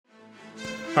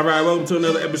All right, welcome to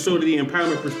another episode of the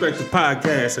Empowerment Perspective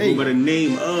Podcast. I go by the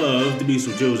name of The Beast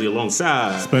with Josie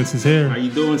alongside. Spencer's here. How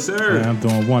you doing, sir? Man, I'm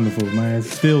doing wonderful, man.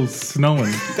 It's still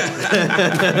snowing.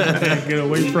 Get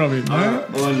away from it, man.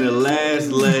 On the last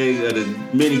leg of the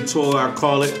mini tour, I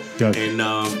call it. Gotcha. And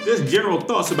just general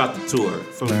thoughts about the tour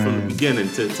from the beginning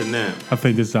to now. I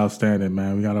think this is outstanding,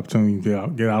 man. We got an opportunity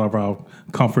to get out of our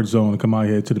comfort zone and come out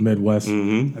here to the Midwest.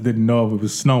 Mm-hmm. I didn't know if it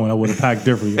was snowing. I would have packed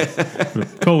different.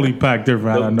 Totally packed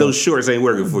different. Those shorts ain't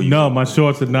working for you. No, my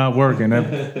shorts are not working.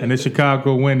 And the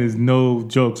Chicago wind is no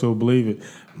joke, so believe it.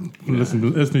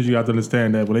 Listeners, you have to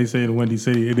understand that when they say the Windy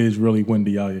City, it is really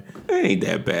windy out here. It ain't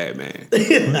that bad, man.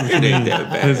 It ain't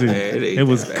that bad. Listen, man. It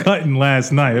was cutting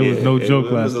last night. It was no joke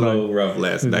last night. It was a little rough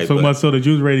last night. So much so that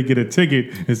you was ready to get a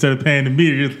ticket instead of paying the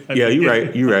meter. Yeah, you're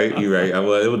right.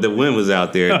 Well, the wind was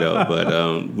out there, though.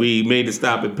 But we made the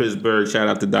stop in Pittsburgh. Shout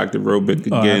out to Dr. Robick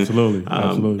again. Oh,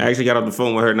 absolutely. I actually got off the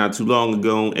phone with her not too long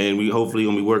ago, and we hopefully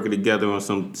going to be working together on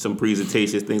some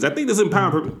presentations things. I think this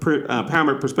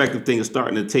empowerment perspective thing is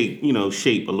starting to take,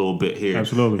 shape a little bit here.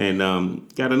 Absolutely. And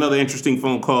got another interesting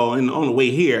phone call, and on the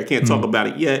way here, I can't talk about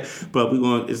it yet, but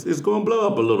it's going to blow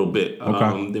up a little bit.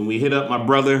 Okay. Then we hit up my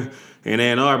brother in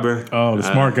Ann Arbor. Oh, the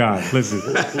smart guy. Listen.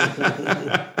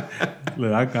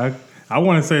 Look, I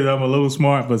want to say that I'm a little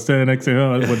smart, but standing next to him,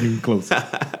 I wasn't even close.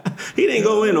 He didn't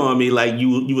go in on me like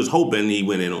you was hoping he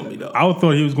went in on me, though. I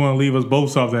thought he was going to leave us both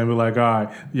something and be like, all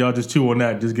right, y'all just chew on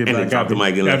that. Just get back out the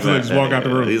mic and just walk out the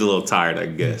room. He's a little tired, I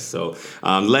guess. So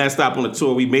last stop on the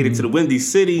tour, we made it to the Windy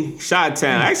City,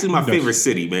 Chi-Town. Actually, my favorite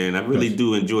city, man. I really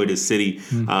do enjoy this city.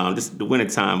 Just the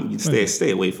wintertime, you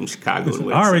stay away from Chicago.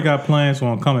 Listen, I already got plans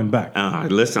on coming back.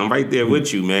 Listen, I'm right there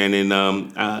with you, man. And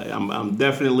I'm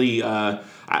definitely...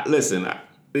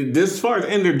 As far as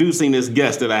introducing this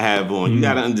guest that I have on, you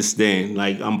got to understand,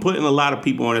 like, I'm putting a lot of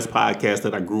people on this podcast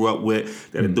that I grew up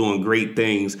with that are doing great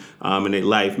things in their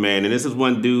life, man. And this is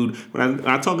one dude, when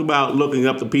I talk about looking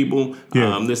up to people,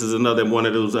 this is another one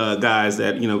of those guys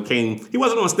that, came, he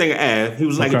wasn't on Stanger Ave. He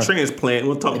was like a transplant.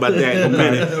 We'll talk about that in a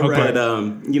minute. Okay.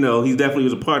 But, he definitely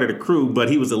was a part of the crew, but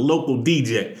he was a local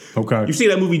DJ. Okay. You see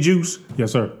that movie Juice?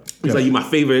 Yes, sir. He's like, you my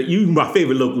favorite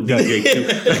local DJ, too.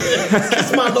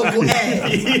 That's my local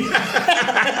ad.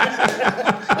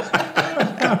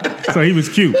 So he was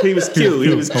cute. He was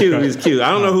cute.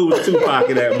 I don't know who was Tupac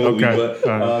in that movie,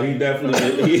 but he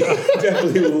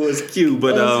definitely was cute.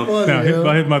 But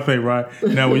here's my thing, right?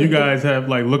 Now, when you guys have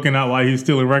like looking out while he's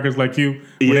stealing records like you,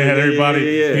 when they had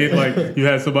everybody, you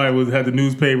had somebody who had the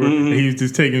newspaper, and he was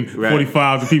just taking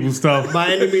 45s of people's stuff. By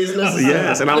any means necessary.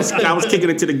 Yes, and I was kicking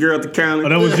it to the girl at the counter. Oh,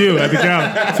 that was you at the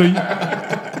counter. So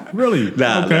really?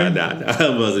 Nah,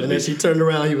 that wasn't. And then she turned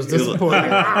around. He was disappointed.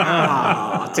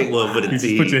 Take one for the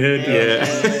team. Put your head down.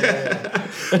 Yeah.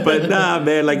 But nah,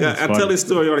 man. Like I tell this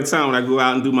story all the time when I go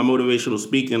out and do my motivational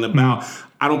speaking about.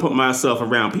 I don't put myself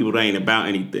around people that ain't about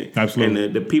anything. Absolutely.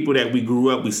 And the people that we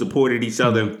grew up, we supported each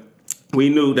other. We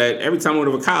knew that every time I went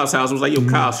over to Kyle's house, I was like, yo,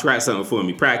 Kyle, scratch something for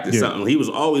me, practice something. He was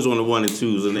always on the 1 and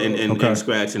 2s and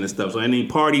scratching and stuff. So any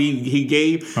party he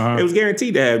gave, it was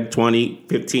guaranteed to have 20,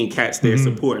 15 cats there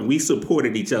supporting. We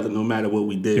supported each other no matter what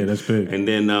we did. Yeah, that's big. And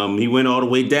then he went all the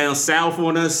way down south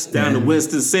on us, down to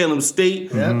Winston-Salem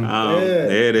State. He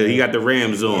got the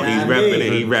Rams on. He's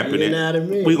repping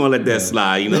it. We're going to let that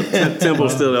slide.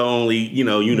 Temple's still the only,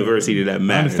 university that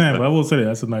matters. I understand, but I will say that.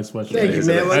 That's a nice sweatshirt. Thank you,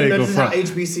 man. Well, this is how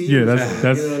HBC. Yeah,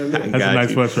 that's a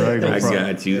nice sweatshirt. I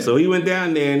got you. So he went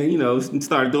down there and,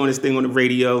 started doing his thing on the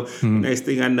radio. Next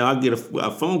thing I know, I get a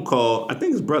phone call. I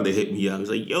think his brother hit me up. He was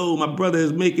like, yo, my brother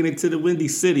is making it to the Windy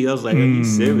City. I was like, are you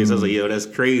serious? I was like, yo, that's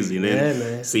crazy. And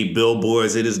then see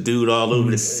billboards of this dude all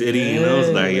over the city. And I was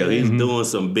like, yo, he's doing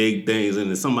some big things. And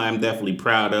it's somebody I'm definitely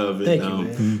proud of. Thank you,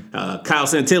 man. Kyle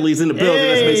Santilli's in the building.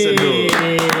 Let's make some noise.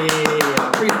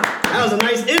 That was a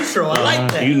nice intro. I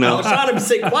like that. I was trying to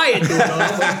sit quiet, dude.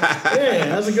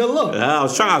 That's a good look. I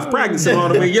was practicing all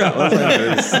the way up.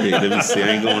 I was like, let me see. I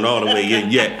ain't going all the way in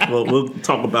yet. We'll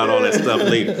talk about all that stuff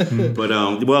later. But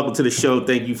welcome to the show.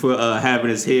 Thank you for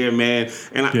having us here, man.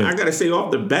 And I got to say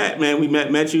off the bat, man, we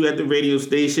met you at the radio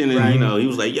station, and he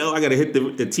was like, yo, I got to hit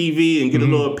the TV and get a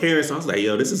little appearance. I was like,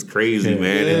 yo, this is crazy,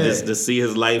 man. And just to see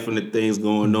his life and the things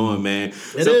going on, man.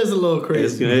 It is a little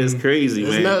crazy. It's crazy,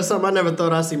 man. It's something I never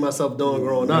thought I'd see myself doing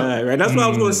growing up. Right. That's what I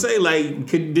was going to say. Like,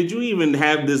 did you even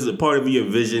have this as a part of your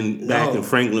vision back in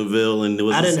Franklinville? And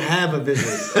I didn't have a vision.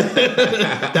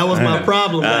 That was my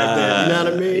problem back then. You know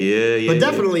what I mean? Yeah. But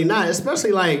definitely not.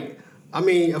 Especially like, I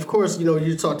mean, of course,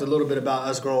 you talked a little bit about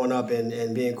us growing up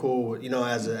and being cool,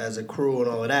 as a crew and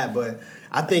all of that. But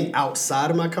I think outside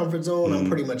of my comfort zone, I'm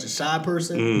pretty much a shy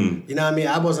person. You know what I mean?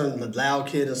 I wasn't a loud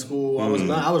kid in school. I was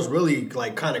not. I was really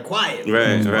like kind of quiet.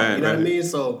 Right. You know what I mean?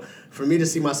 So for me to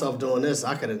see myself doing this,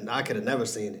 I could have never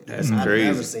seen it. That's I've crazy.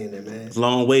 never seen it, man. It's a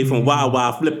long way from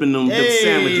Wawa flipping them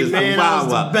sandwiches man, from Wawa. I was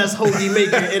the best hoagie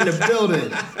maker in the building,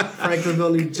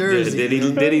 Franklinville, New Jersey.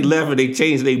 Then he left and they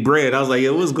changed their bread. I was like,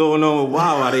 yo, what's going on with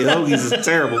Wawa? Their hoagies is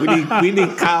terrible. We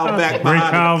need Kyle back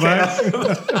behind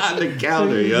the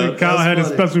counter, yo. Kyle had his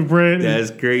special bread.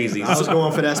 That's crazy. I was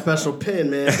going for that special pin,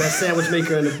 man. Best sandwich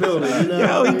maker in the building. You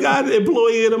know yo, he got an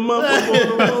employee of the month up on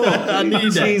the wall. I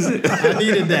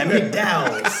needed that.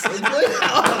 McDowell's.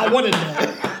 I wanted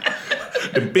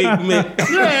that. The Big Mac.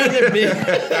 Yeah, the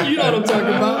big. You know what I'm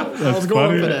talking about. I was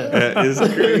going for that. It's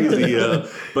crazy, yo.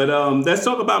 But let's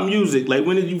talk about music. Like,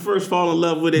 when did you first fall in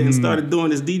love with it and started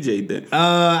doing this DJ thing?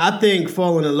 I think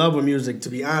falling in love with music, to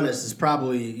be honest, is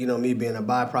probably, me being a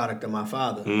byproduct of my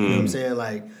father. You know what I'm saying?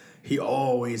 Like,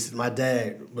 my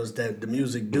dad was the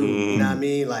music dude. You know what I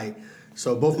mean? Like,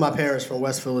 so both my parents from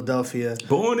West Philadelphia.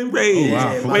 Born and raised. Oh,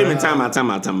 wow. Wait a minute,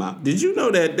 time out. Did you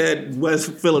know that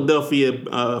West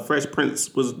Philadelphia Fresh Prince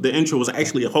the intro was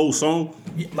actually a whole song?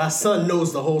 My son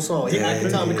knows the whole song. I can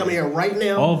tell him to come here right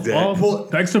now. All the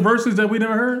extra verses that we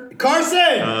never heard?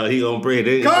 Carson! He gonna bring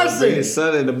it. Carson! Bring his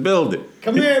son in the building.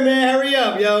 Come here, man. Hurry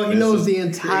up, yo. He knows the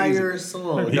entire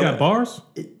song. He got bars?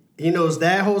 He knows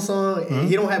that whole song.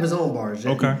 He don't have his own bars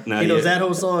yet. Okay. He knows that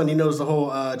whole song. He knows the whole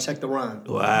Check the Rhyme.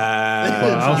 Wow.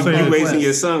 I'll say you raising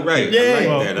your son right. Yeah. I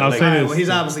like that. I'll say this. Well, he's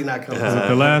obviously not coming.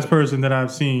 The last person that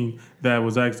I've seen that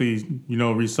was actually,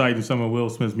 reciting some of Will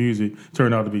Smith's music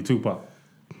turned out to be Tupac.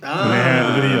 When they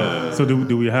had the video. So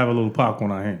do we have a little Pac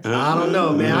on our hands? I don't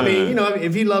know, man. I mean,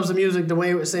 if he loves the music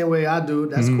the same way I do,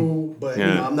 that's cool. But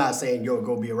I'm not saying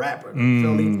go be a rapper. You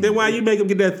feel me? Then why you make him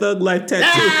get that Thug Life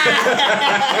tattoo?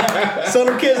 So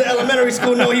them kids in elementary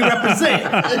school know he represent.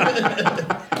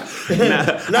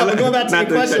 No, but going back to your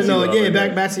question though,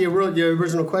 back to your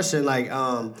original question. Like,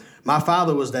 my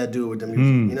father was that dude with the music.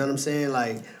 You know what I'm saying?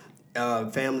 Like,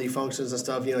 family functions and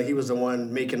stuff. He was the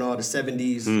one making all the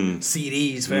 70s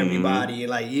CDs for everybody.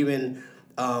 Like, even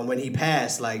when he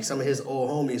passed, like, some of his old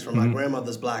homies from my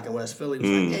grandmother's block in West Philly was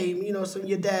like, hey, some of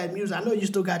your dad's music. I know you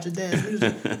still got your dad's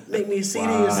music. Make me a CD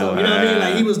or something. You know what I mean?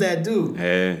 Like, he was that dude.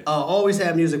 Yeah. Always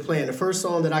had music playing. The first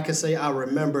song that I could say I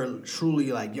remember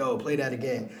truly, like, yo, play that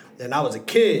again. And I was a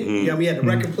kid. We had the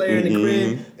record player in the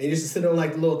crib, and you used to sit on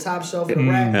like the little top shelf in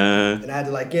the rack, and I had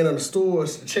to like get on the stool or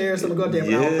chair or something, go there.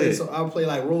 But I would play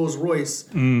like Rolls Royce,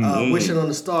 Wishing on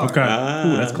the Star. Okay,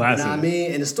 ooh, that's classic. You know what I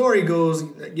mean? And the story goes,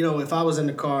 if I was in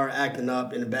the car acting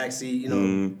up in the backseat,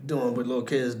 doing what little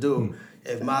kids do,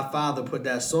 if my father put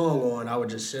that song on, I would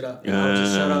just shut up. I would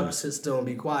just shut up, sit still, and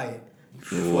be quiet.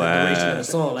 For the duration of the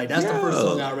song. Like, that's the first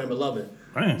song I remember loving.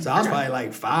 Man. So I was probably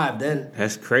like 5 then.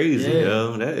 That's crazy,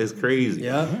 yo. That is crazy.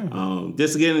 Yeah.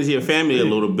 Just to get into your family a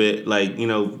little bit, like,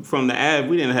 from the ad,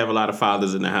 we didn't have a lot of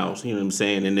fathers in the house, you know what I'm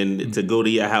saying? And then to go to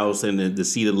your house and to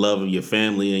see the love of your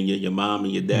family and your mom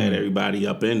and your dad, everybody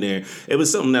up in there, it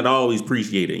was something that I always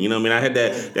appreciated. You know what I mean? I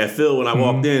had that feel when I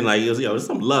walked in, like, there's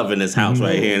some love in this house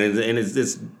right here. And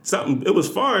it's something, it was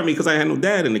far in me because I had no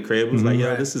dad in the crib. It was like,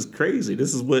 yo, this is crazy.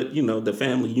 This is what, the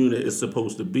family unit is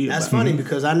supposed to be. That's funny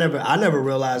because I never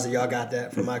realized that y'all got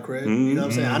that from my crib. You know what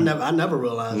I'm saying? I never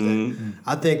realized that.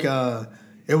 I think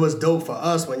it was dope for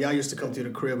us when y'all used to come through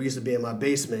the crib. We used to be in my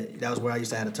basement. That was where I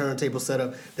used to have a turntable set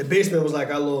up. The basement was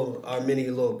like our mini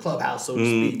little clubhouse, so to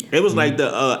speak. It was like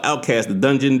the Outcast, the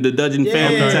dungeon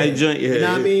family type joint. Yeah, you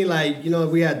know what I mean? Like,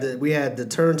 we had the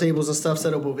turntables and stuff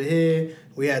set up over here.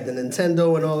 We had the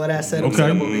Nintendo and all of that set up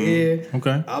over here.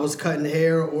 Okay. I was cutting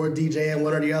hair or DJing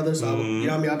one or the other. So,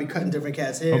 I'd be cutting different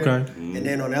cats' hair. Okay. And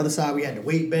then on the other side, we had the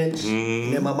weight bench.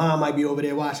 And then my mom might be over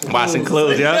there washing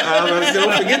clothes. Yeah.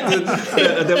 Don't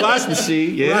forget the wash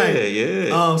machine. Yeah, right.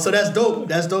 Yeah. So that's dope.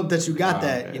 That's dope that you got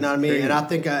that. You know what I mean? And I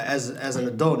think as an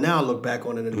adult now, I look back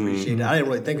on it and appreciate it. I didn't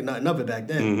really think nothing of it back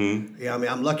then. Yeah, I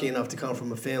mean, I'm lucky enough to come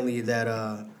from a family that...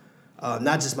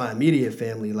 not just my immediate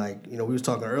family, like, we was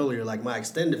talking earlier, like my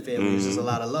extended family is just a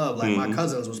lot of love. Like my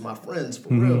cousins was my friends for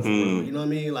real, you know what I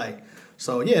mean? Like,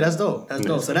 so yeah, that's dope. That's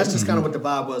dope. So that's just kind of what the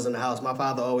vibe was in the house. My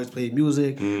father always played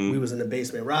music. We was in the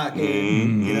basement rocking.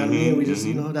 You know what I mean? We just,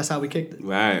 that's how we kicked it.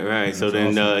 Right. So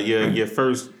then your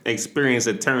first experience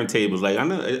at turntables, like I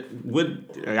know,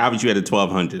 obviously you had the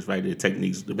 1200s, right? The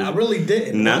Techniques. I really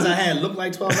didn't. The ones I had looked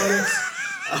like 1200s.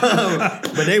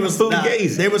 But they was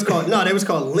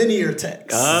called linear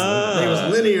text. They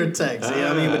was linear text. You know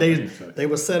what I mean? But they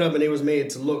was set up and they was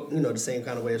made to look, the same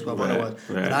kind of way as what it was.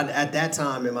 Right. But at that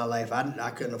time in my life,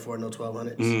 I couldn't afford no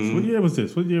 1200s. What year was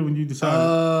this? What year when you decided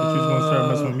that you was going to start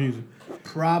messing with music?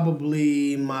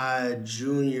 Probably my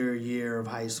junior year of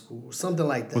high school, something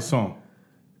like that. What song?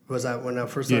 Was I when I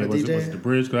first started was DJing? Was it The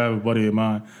Bridge? Because I have a buddy of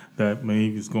mine that when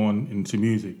he was going into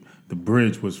music, The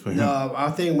Bridge was for him. No, I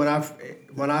think when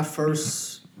I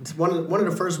first one of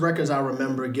the first records I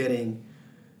remember getting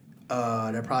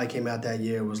that probably came out that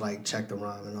year was like Check the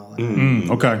Rhyme and all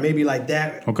that. Okay. Maybe like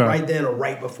that right then or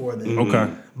right before then.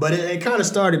 Okay. But it kind of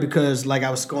started because like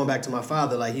I was going back to my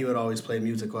father, like he would always play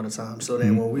music all the time. So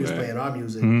then when we was playing our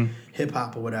music, hip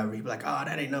hop or whatever, he'd be like, "Oh,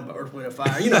 that ain't nothing but Earth, Wind and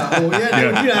Fire." You know how they used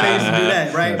to do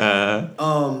that,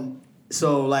 right?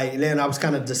 So like then I was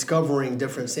kind of discovering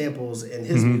different samples in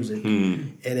his music,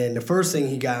 and then the first thing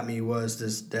he got me was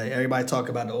this. Everybody talk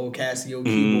about the old Casio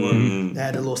keyboard that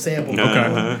had a little sample,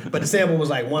 but the sample was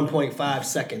like 1.5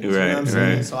 seconds. You know what I'm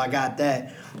saying? Right. So I got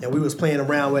that, and we was playing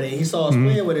around with it. And he saw us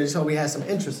playing with it, so we had some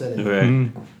interest in it.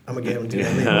 Right. I'm gonna get him to do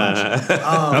that later. Watch.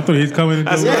 I thought he was coming to do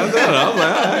it. I was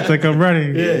like, like I'm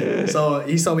ready. Yeah. So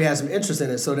he saw we had some interest in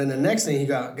it. So then the next thing he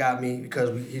got me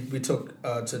because we took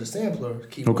to the sampler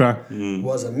keyboard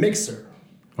was a mixer.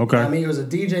 Okay. I mean, it was a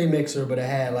DJ mixer, but it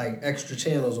had like extra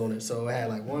channels on it. So it had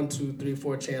like 1, 2, 3,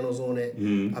 4 channels on it,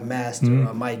 a master,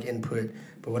 a mic input.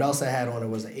 But what else I had on it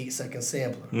was an 8-second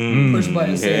sampler. Push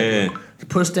button sampler. You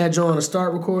push that joint to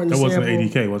start recording the sample. That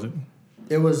wasn't ADK, was it?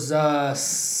 It was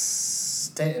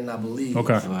Stanton, I believe.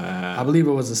 Okay. Wow. I believe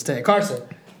it was a Stanton. Carson,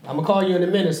 I'm going to call you in a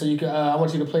minute so you can. I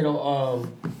want you to play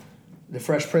the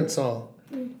Fresh Prince song.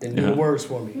 And do the words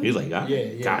for me. He's like, yeah.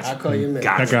 Gotcha. I'll call you in a minute.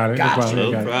 I got it. Gotcha.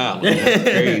 No problem. That's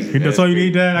crazy. That's all you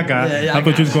need, Dad? I got it. I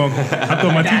thought you was going. I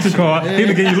thought my teacher called. He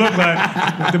didn't get you look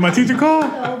like. Did my teacher call?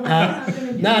 Nah,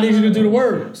 I need you to do the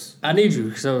words. I need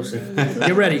you. So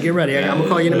get ready. I'm going to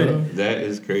call you in a minute. That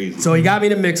is crazy. So he got me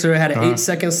the mixer. It had an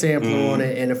 8-second sample on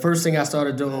it. And the first thing I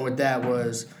started doing with that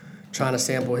was trying to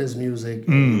sample his music.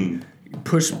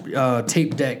 Push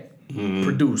tape deck.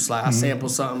 Produce. Like I sample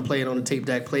something, play it on the tape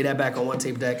deck, play that back on one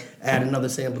tape deck, add another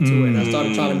sample to it. And I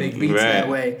started trying to make beats that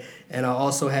way. And I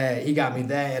also he got me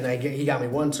that, and he got me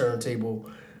one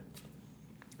turntable.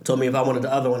 Told me if I wanted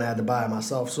the other one, I had to buy it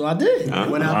myself. So I did.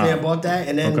 Went out there and bought that,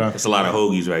 and then that's a lot of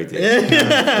hoagies right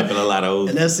there. A lot of hoagies.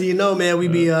 And that's so you know, man,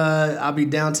 I'll be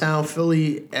downtown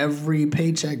Philly every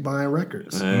paycheck buying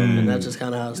records, and that's just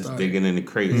kind of how it started. Digging in the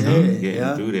crates,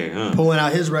 getting through there, pulling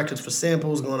out his records for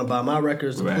samples, going to buy my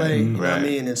records to play. You know what I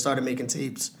mean, and started making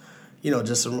tapes. You know,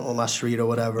 just on my street or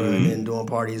whatever, and then doing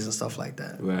parties and stuff like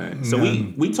that. Right. So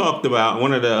we talked about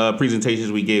one of the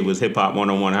presentations we gave was Hip Hop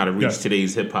 101, how to reach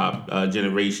today's hip hop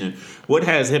generation. What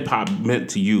has hip hop meant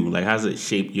to you? Like, how's it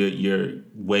shaped your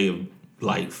way of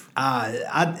life?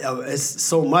 It's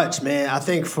so much, man. I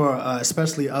think for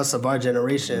especially us of our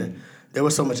generation, there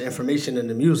was so much information in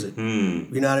the music.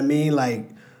 You know what I mean? Like,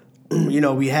 you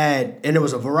know, we had, and there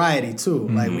was a variety too.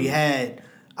 Like we had.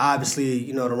 Obviously,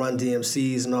 you know, the Run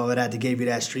DMCs and all of that, they gave you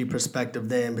that street perspective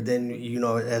then. But then, you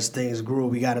know, as things grew,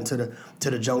 we got into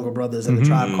the Jungle Brothers and the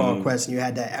Tribe Called Quest, and you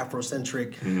had that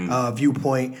Afrocentric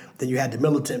viewpoint. Then you had the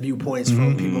militant viewpoints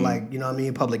from people like, you know what I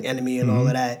mean, Public Enemy and all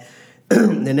of that.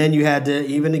 And then you had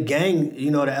even the gang, you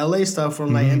know, the LA stuff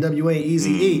from like NWA,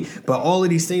 Eazy-E. But all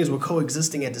of these things were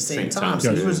coexisting at the same time.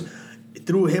 So it was...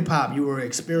 Through hip hop, you were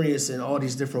experiencing all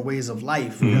these different ways of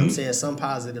life. You know what I'm saying? Some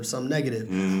positive, some negative.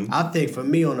 I think for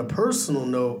me, on a personal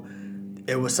note,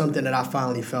 it was something that I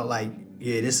finally felt like,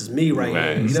 yeah, this is me right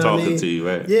here. You know what I mean? To you,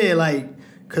 right? Yeah, like,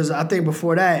 because I think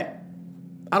before that,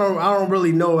 I don't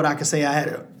really know what I could say I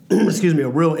had. A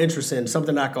real interest in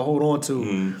something that I could hold on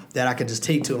to that I could just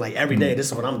take to like every day. This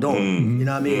is what I'm doing. You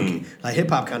know what I mean? Like hip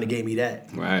hop kind of gave me that.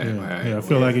 Right. Yeah, I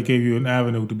feel like it gave you an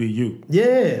avenue to be you.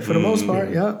 Yeah, for the most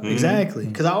part. Yeah, exactly.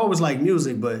 Because I always liked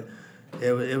music, but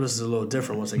it was a little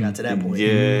different once I got to that point.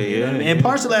 Yeah. You know what I mean? And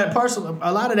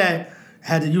a lot of that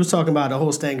had to. You was talking about the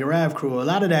whole Stanger Ave crew. A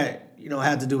lot of that, you know,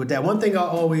 had to do with that. One thing I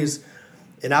always,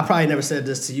 and I probably never said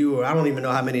this to you, or I don't even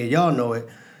know how many of y'all know it.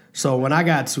 So when I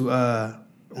got to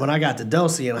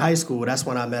Delsey in high school, that's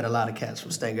when I met a lot of cats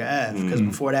from Stanger Ave. Because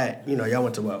before that, you know, y'all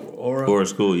went to what? Aura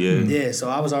School, yeah. Yeah, so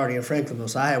I was already in Franklinville,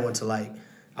 so I went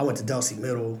to Delsey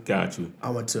Middle. Got you. I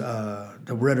went to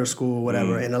the Ritter School,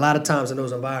 whatever. And a lot of times in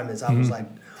those environments, I was like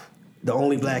the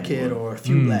only black kid or a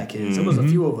few black kids. It was a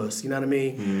few of us, you know what I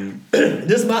mean?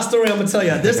 This is my story I'm going to tell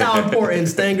you. This is how important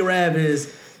Stanger Ave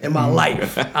is in my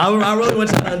life. I really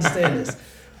want y'all to understand this.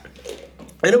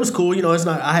 And it was cool, you know. It's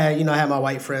not. I had my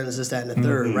white friends, this, that, and the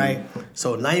third, right?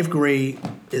 So 9th grade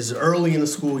is early in the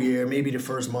school year, maybe the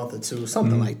first month or two,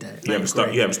 something like that. You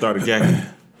haven't started jacking?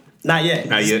 Not yet.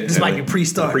 It's like a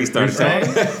pre-start. Right?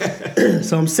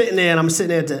 So I'm sitting there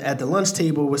at the lunch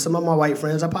table with some of my white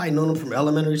friends. I probably known them from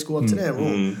elementary school up to that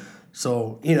room.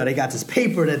 So, they got this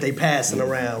paper that they passing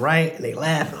around, right? And they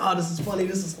laughing. Oh, this is funny.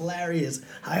 This is hilarious.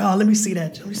 Let me see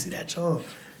that. Let me see that, John.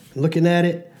 Looking at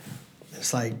it,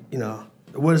 it's like,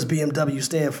 what does BMW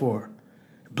stand for?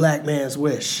 Black man's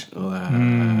wish. Wow.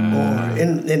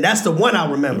 And that's the one I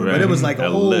remember. Right. But it was like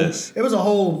it was a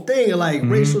whole thing of like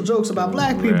racial jokes about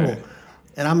black people. Right.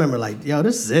 And I remember like, yo,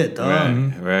 this is it,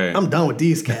 dog. Right. I'm done with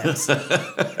these cats.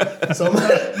 So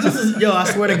I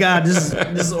swear to God, this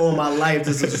is all my life.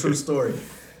 This is a true story.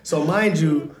 So mind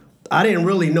you, I didn't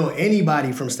really know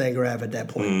anybody from Stanger Ave at that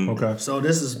point. Okay. So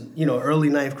this is, early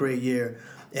 9th grade year.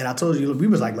 And I told you, we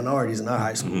was like minorities in our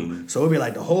high school. So it'd be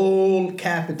like the whole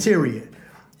cafeteria.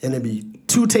 And it'd be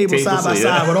 2 tables side by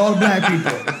side with all the black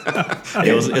people.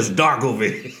 It's dark over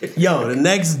here. Yo, the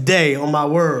next day, on my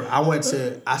word, I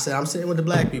said, I'm sitting with the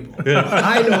black people. Yeah.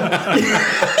 I know.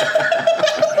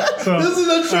 This is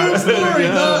a true story,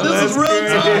 dog. This is real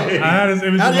talk. I had this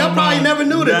image in my mind. Y'all probably never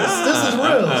knew this. This is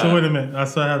real. So wait a minute. I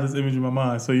still have this image in my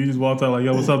mind. So you just walked out like,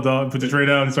 yo, what's up, dog? Put your tray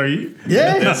down and start eating?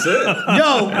 Yeah. That's it.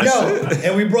 Yo.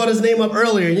 And we brought his name up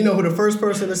earlier. You know who the first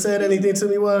person that said anything to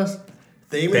me was?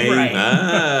 Thaman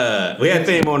Wright. We had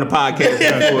Thaman on the podcast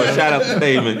before. Shout out to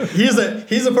Thaman. He's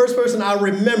the first person I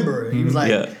remember. He was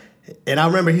like, and I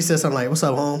remember he said something like, "What's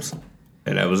up, Holmes?"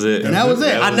 And that was it.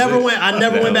 I never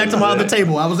went back to my other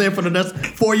table. I was there for the next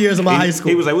 4 years of my high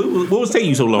school. He was like, "What was taking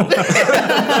you so long?" Yeah,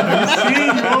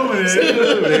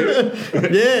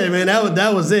 man,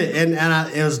 that was it, and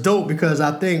it was dope because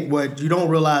I think what you don't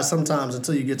realize sometimes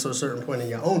until you get to a certain point in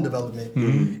your own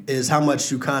development is how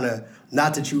much you kind of.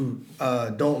 Not that you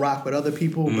don't rock with other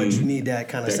people, but you need that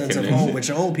kind of sense of home with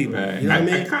your own people. Right. You know what I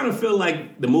mean? I kind of feel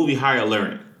like the movie Higher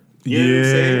Learning. You know what I'm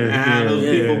saying? And how those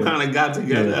people kind of got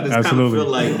together. I just kind of feel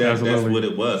like that's what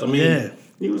it was. I mean,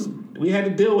 we had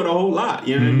to deal with a whole lot.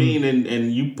 You know what I mean? And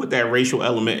you put that racial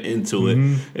element into it.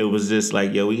 It was just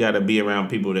like, we got to be around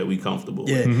people that we comfortable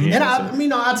with. And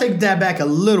I take that back a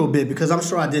little bit because I'm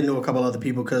sure I did know a couple other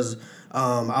people because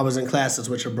I was in classes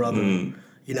with your brother.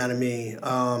 You know what I mean?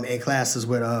 In classes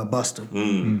with Buster. You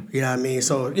know what I mean?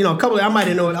 So, a couple I might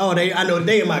have known, I know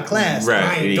they in my class. Right.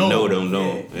 I ain't know them.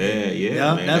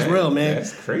 Yeah, man. That's real, man.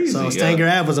 That's crazy. So Stanger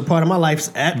Ave was a part of my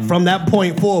life from that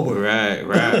point forward. Right.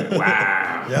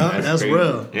 Wow. That's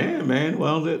real. Yeah, man.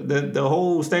 Well, the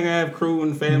whole Stanger Ave crew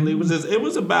and family it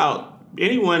was about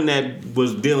anyone that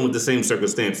was dealing with the same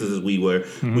circumstances as we were,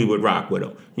 we would rock with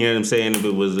them. You know what I'm saying? If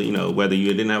it was, whether you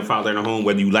didn't have a father in the home,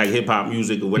 whether you like hip hop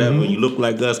music or whatever, you look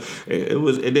like us,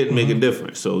 it didn't make a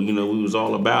difference. So, we was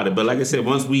all about it. But like I said,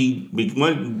 once we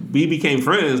became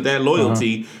friends, that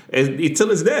loyalty is till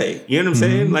this day. You know what I'm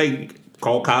saying? Like,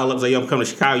 call Kyle up, say, yo, I'm coming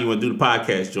to Chicago, you want to do the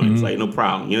podcast joint? It's like, no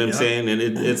problem. You know what I'm saying? And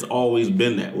it's always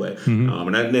been that way.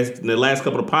 And that's the last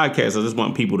couple of podcasts, I just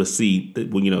want people to see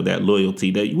that, that loyalty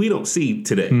that we don't see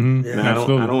today. I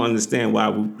don't understand why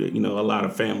a lot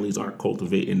of families aren't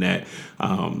cultivating that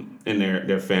in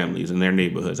their families and their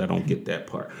neighborhoods. I don't get that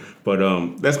part. But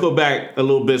let's go back a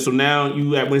little bit. So now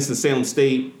you at Winston-Salem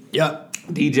State. Yep.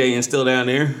 DJing still down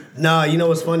there? No,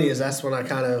 what's funny is that's when I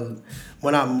kind of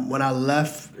when I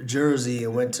left Jersey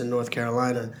and went to North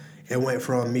Carolina, it went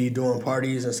from me doing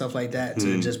parties and stuff like that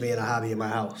to just being a hobby in my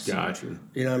house. Gotcha.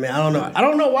 You know what I mean? I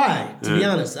don't know why, to be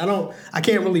honest. I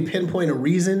can't really pinpoint a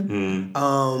reason.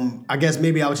 I guess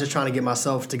maybe I was just trying to get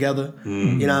myself together. You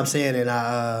know what I'm saying? And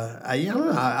I don't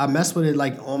know. I messed with it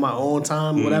like on my own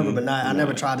time, whatever. But I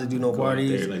never tried to do no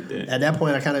parties. Like that. At that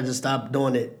point, I kind of just stopped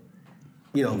doing it.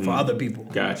 For other people.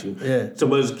 Got you. Yeah. So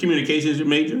was communications your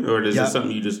major, or is it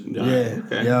something you just?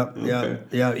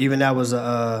 Yeah. Even that was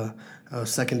a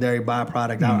secondary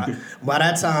byproduct. By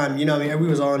that time, we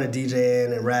was on the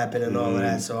DJing and rapping and all of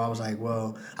that. So I was like,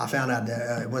 well, I found out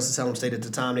that at Winston-Salem State at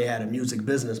the time they had a music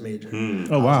business major.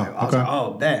 Oh wow. I was like,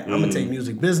 oh, bet I'm gonna take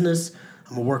music business.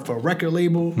 I'm gonna work for a record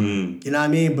label. You know what I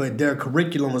mean? But their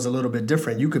curriculum was a little bit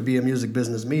different. You could be a music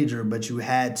business major, but you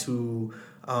had to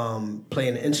play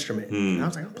an instrument. And I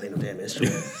was like, I'm playing no damn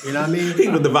instrument. You know what I mean? He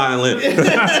with the violin.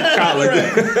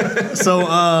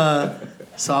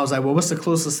 So I was like, well, what's the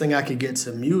closest thing I could get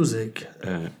to music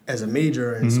as a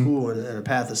major in school and a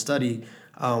path of study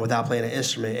without playing an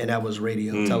instrument? And that was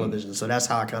radio, television. So that's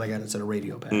how I kind of got into the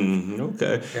radio path.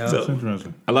 Okay. Yeah. That's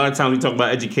interesting. A lot of times we talk about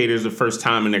educators the first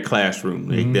time in their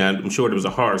classroom. I'm sure there was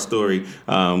a hard story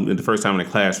the first time in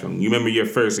the classroom. You remember your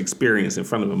first experience in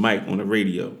front of a mic on the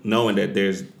radio, knowing that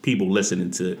there's people listening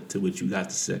to what you got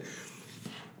to say.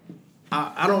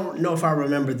 I don't know if I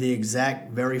remember the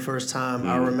exact very first time.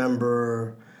 I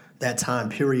remember that time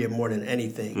period more than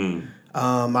anything.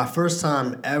 My first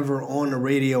time ever on the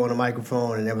radio on a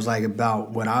microphone, and it was like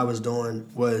about what I was doing,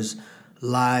 was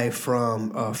live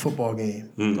from a football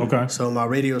game. Okay. So my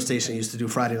radio station used to do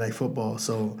Friday night football.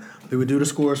 So we would do the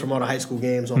scores from all the high school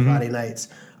games on Friday nights.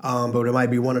 But there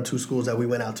might be one or two schools that we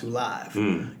went out to live.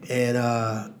 And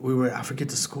I forget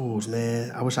the schools, man.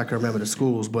 I wish I could remember the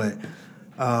schools, but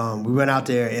we went out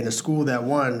there, and the school that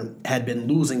won had been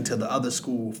losing to the other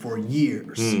school for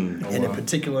years. And a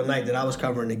particular night that I was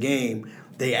covering the game,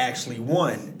 they actually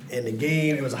won. In the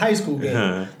game, it was a high school game.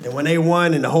 And when they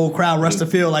won, and the whole crowd rushed the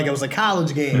field like it was a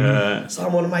college game. So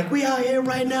I'm on the mic, we out here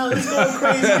right now, it's going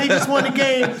crazy. They just won the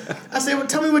game. I said, well,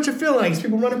 tell me what you're feeling like. There's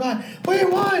people running by, we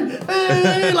won.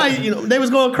 Like, they was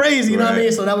going crazy, you know what I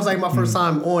mean? So that was like my first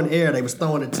time on air. They was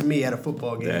throwing it to me at a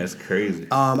football game. That's crazy.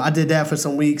 I did that for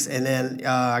some weeks, and then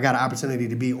I got an opportunity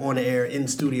to be on the air in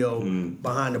studio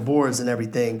behind the boards and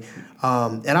everything.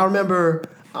 And I remember,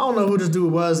 I don't know who this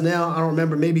dude was now. I don't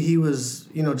remember. Maybe he was,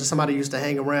 just somebody who used to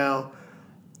hang around.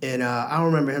 And I don't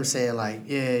remember him saying like,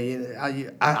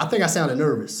 I think I sounded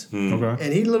nervous. Okay.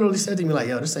 And he literally said to me like,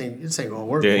 yo, this ain't gonna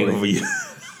work. Ain't for you.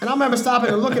 And I remember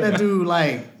stopping and looking at dude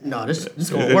like, no, this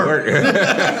gonna work.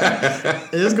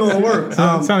 It's gonna work.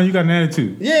 Sound like you got an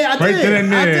attitude. Yeah, I right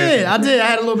did. I did. I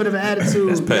had a little bit of an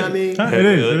attitude. You know what I mean? It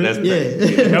is.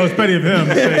 Yeah. That was petty of him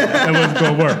to say that wasn't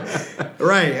gonna work.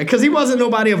 Right, because he wasn't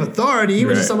nobody of authority. He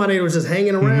was just somebody that was just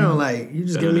hanging around. Like, you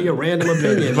just giving me a random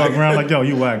opinion. Walking around like, yo,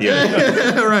 you whack.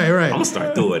 Right. I'm gonna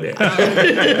start doing that.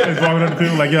 Just walking up to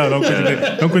people like, yo, don't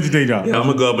quit your day job. I'm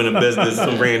gonna go up in a business,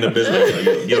 some random business. Like,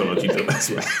 you don't know what you're doing.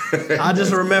 That's right. I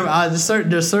just remember,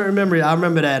 there's certain memory. I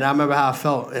remember that. And I remember how I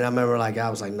felt, and I remember I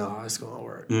was like, no, it's gonna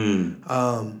work.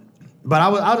 But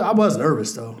I was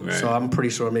nervous though, so I'm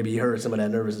pretty sure maybe you heard some of that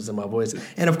nervousness in my voice.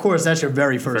 And of course, that's your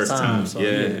very first time. So,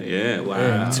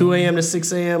 Wow. 2 a.m. to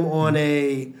 6 a.m. on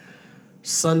a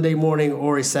Sunday morning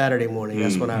or a Saturday morning.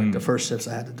 That's when the first shifts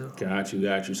I had to do. Got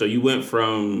you. So you went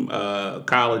from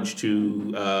college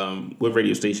to what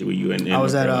radio station were you in? I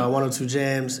was at 102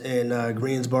 Jams in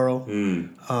Greensboro.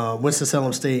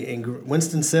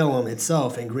 Winston-Salem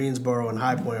itself and Greensboro and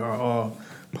High Point are all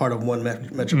part of one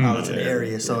metropolitan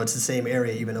area, so it's the same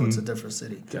area even though it's a different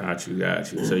city. Got you.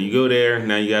 So you go there,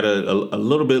 now you got a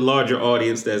little bit larger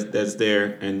audience that's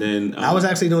there, and then... I was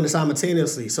actually doing it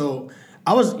simultaneously, so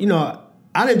I was,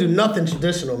 I didn't do nothing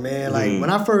traditional, man. Like when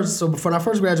I first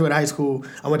graduated high school,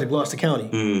 I went to Gloucester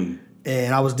County.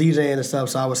 And I was DJing and stuff,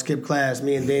 so I would skip class.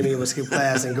 Me and Damian would skip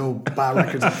class and go buy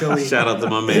records in Philly. Shout out to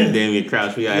my man Damian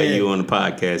Crouch. We had you on the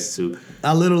podcast too.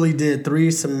 I literally did 3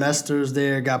 semesters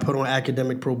there, got put on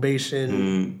academic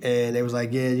probation, and they was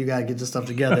like, yeah, you got to get your stuff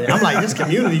together. I'm like, this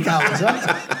community college,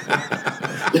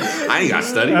 I ain't got to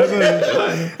study. I was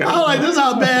like, this is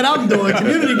how bad I'm doing.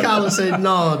 Community college said,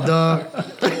 no, dog.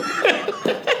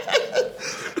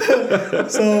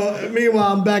 So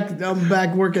meanwhile, I'm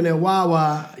back working at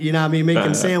Wawa, you know what I mean,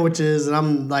 making sandwiches, and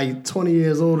I'm like 20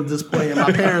 years old at this point in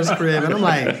my parents' crib, and I'm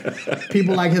like,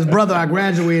 people like his brother I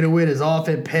graduated with is off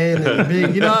at Penn and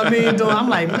big, you know what I mean? I'm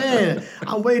like, man,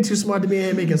 I'm way too smart to be in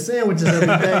here making sandwiches every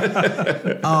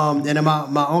day. And then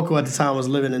my uncle at the time was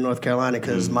living in North Carolina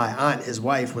because my aunt, his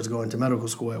wife, was going to medical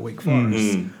school at Wake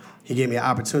Forest. He gave me an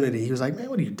opportunity. He was like, man,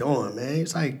 what are you doing, man? He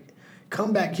was like,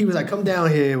 come back. He was like, come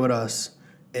down here with us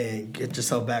and get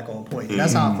yourself back on point.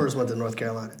 That's how I first went to North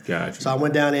Carolina. Gotcha. So I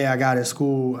went down there. I got in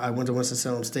school. I went to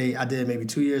Winston-Salem State. I did maybe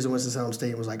 2 years at Winston-Salem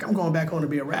State and was like, I'm going back home to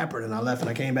be a rapper. And I left and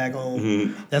I came back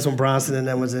home. That's when Bronson and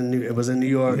them was in New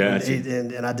York. Gotcha.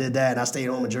 And I did that. And I stayed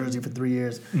home in Jersey for 3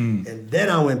 years. And then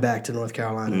I went back to North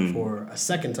Carolina for a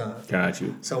second time. Got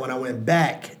you. So when I went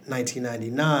back,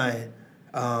 1999,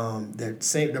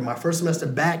 my first semester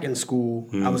back in school,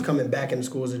 I was coming back into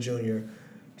school as a junior.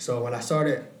 So when I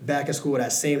started back in school,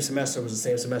 that same semester was the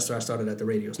same semester I started at the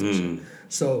radio station.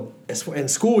 So in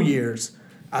school years,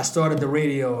 I started the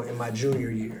radio in my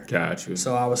junior year. Gotcha.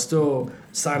 So I was still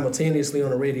simultaneously on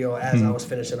the radio as I was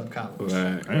finishing up college.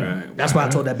 Right. That's why I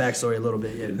told that backstory a little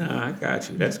bit. Yeah. Nah, I got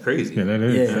you. That's crazy. Yeah, that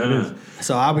is.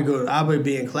 So I would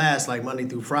be in class like Monday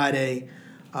through Friday.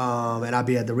 And I'd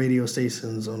be at the radio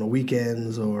stations on the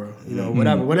weekends or,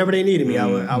 whatever they needed me.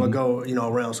 I would go,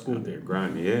 around school. They're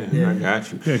grinding, yeah. I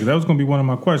got you. Yeah, because that was going to be one of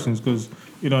my questions because,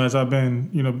 as I've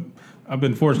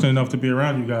been fortunate enough to be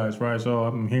around you guys, right? So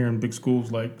I'm hearing big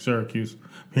schools like Syracuse,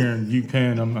 hearing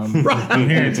UPenn, I'm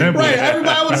hearing Temple. Right,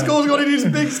 everybody with schools go to these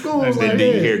big schools. And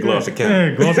then you hear Gloucester County.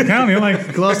 Yeah, Gloucester County. I'm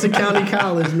like Gloucester County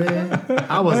College, man.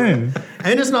 I wasn't.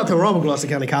 And there's nothing wrong with Gloucester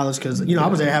County College because, I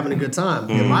was there having a good time.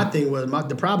 And my thing was,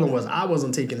 the problem was I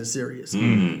wasn't taking it serious. So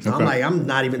I'm like, I'm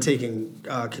not even taking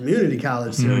community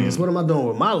college serious. What am I doing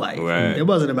with my life? Right. It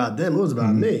wasn't about them. It was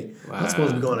about me. Wow. I'm supposed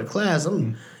to be going to class.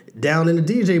 I'm down in the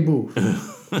DJ booth.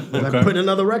 Like putting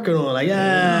another record on. Like,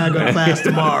 I go to class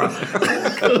tomorrow.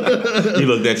 You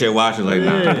looked at your watch and like,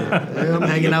 nah. Yeah, I'm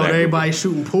hanging out with everybody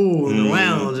shooting pool in the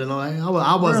lounge and all that.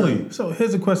 I wasn't. Really? So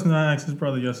here's a question that I asked his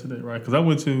brother yesterday, right? Because I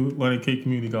went to Atlantic Cape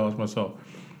Community College myself.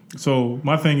 So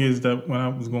my thing is that when I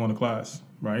was going to class,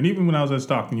 right, and even when I was at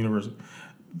Stockton University,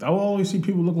 I would always see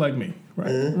people look like me, right?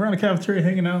 Around the cafeteria,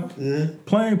 hanging out,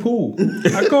 playing pool.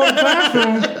 I go to the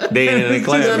classroom. They ain't in the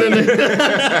class.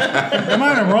 Am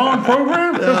I in the wrong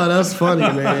program? Oh, that's funny,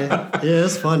 man. Yeah,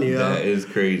 it's funny, yo. That is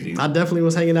crazy. I definitely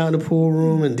was hanging out in the pool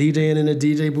room and DJing in the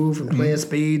DJ booth and playing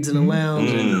spades in the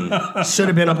lounge. And should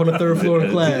have been up on the third floor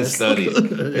of class. Study.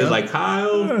 It's like,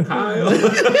 Kyle.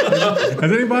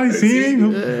 Has anybody seen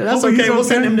him? That's okay. We'll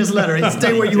send him this letter.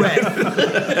 Stay where you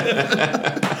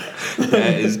at.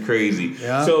 That is crazy.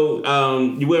 Yeah. So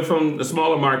you went from a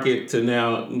smaller market to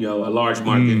now, a large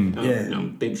market. Yeah.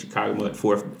 I think Chicago,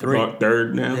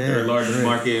 third now, third largest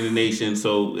market in the nation.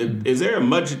 So is there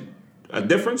a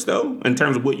difference though in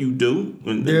terms of what you do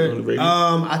on the radio?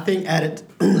 I think at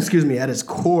its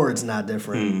core, it's not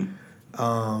different.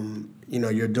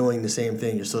 You're doing the same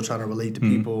thing. You're still trying to relate to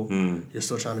people. You're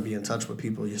still trying to be in touch with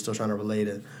people. You're still trying to relate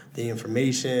the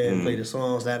information, play the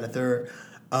songs, that and the third.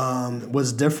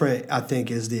 What's different, I think,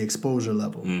 is the exposure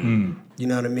level. You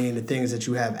know what I mean? The things that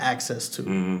you have access to.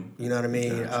 You know what I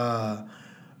mean? Gotcha.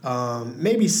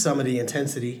 Maybe some of the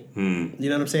intensity. You know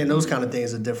what I'm saying? Those kind of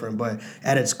things are different. But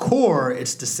at its core,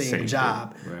 it's the same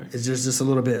job. Right. It's just a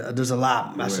little bit, there's a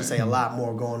lot, I should say, a lot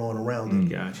more going on around it.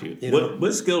 Got you.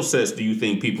 What skill sets do you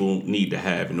think people need to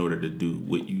have in order to do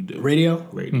what you do? Radio,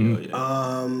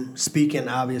 yeah. Speaking,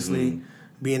 obviously.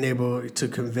 Being able to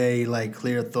convey like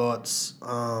clear thoughts,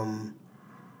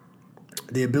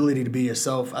 the ability to be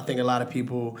yourself. I think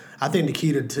the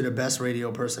key to the best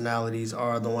radio personalities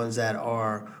are the ones that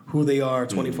are who they are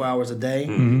 24 hours a day,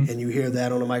 and you hear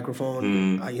that on the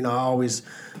microphone. I always,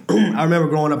 I remember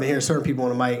growing up and hearing certain people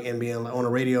on the mic and being on the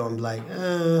radio and like,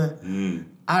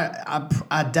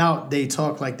 I doubt they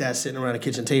talk like that sitting around a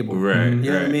kitchen table. Right. You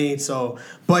know what I mean? So,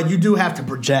 but you do have to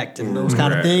project and those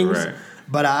kind of things. Right.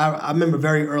 But I remember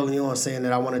very early on saying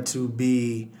that I wanted to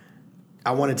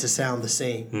sound the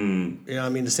same. You know what I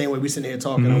mean? The same way we sitting here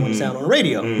talking, I want to sound on the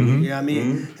radio. You know what I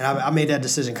mean? And I made that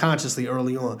decision consciously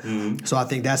early on. So I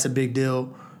think that's a big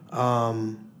deal.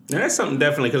 Now that's something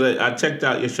definitely, because I checked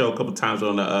out your show a couple times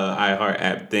on the iHeart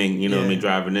app thing, what I mean,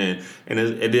 driving in. And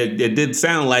it did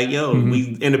sound like,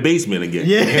 we in the basement again.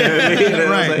 Yeah. You know what I mean?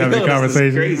 Right. Like, having a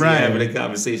conversation. Crazy right. having a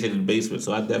conversation in the basement.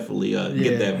 So I definitely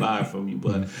get that vibe from you.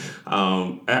 But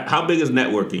how big is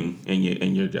networking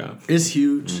in your job? It's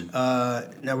huge.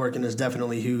 Networking is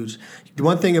definitely huge. The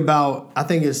one thing I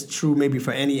think it's true maybe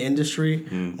for any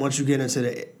industry, once you get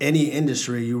into any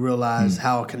industry, you realize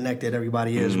how connected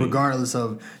everybody is, regardless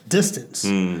of distance.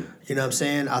 You know what I'm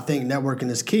saying? I think networking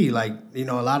is key. Like, a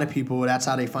lot of people, that's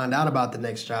how they find out about the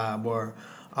next job, or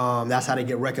that's how they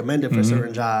get recommended for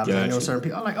certain jobs. Gotcha. Certain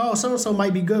people are like, oh, so-and-so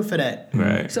might be good for that.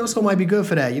 Right. So-and-so might be good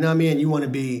for that. You know what I mean? You want to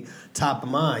be top of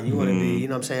mind. You want to be, you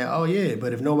know what I'm saying? Oh, yeah.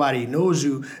 But if nobody knows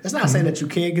you, it's not saying that you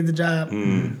can't get the job,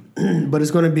 but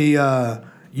it's going to be,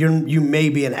 you may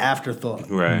be an afterthought.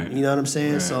 Right. You know what I'm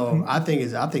saying? Right. So I think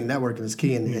networking is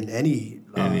key in any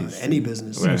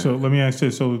business. Right. So let me ask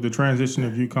this. So the transition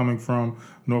of you coming from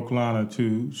North Carolina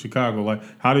to Chicago, like,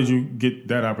 how did you get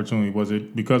that opportunity? Was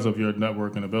it because of your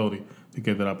networking ability to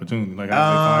get that opportunity? Like,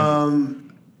 how did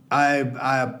they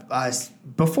find you? I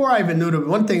before I even knew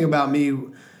one thing about me,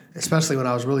 especially when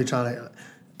I was really trying to,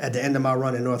 at the end of my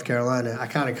run in North Carolina, I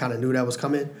kind of knew that was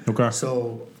coming. Okay.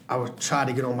 So I would try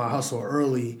to get on my hustle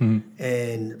early,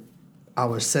 and I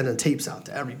was sending tapes out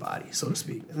to everybody, so to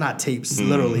speak. Not tapes,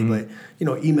 literally, but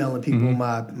emailing people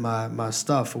my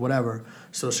stuff or whatever.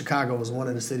 So Chicago was one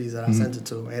of the cities that I sent it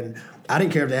to, and I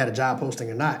didn't care if they had a job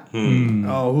posting or not.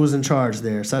 Oh, who's in charge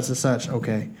there? Such and such.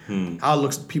 Okay, I'll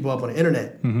look people up on the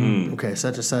internet. Okay,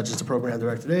 such and such is the program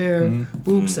director there.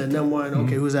 Boop, send them one.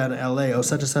 Okay, who's out in L.A.? Oh,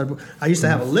 such and such. I used to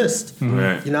have a list.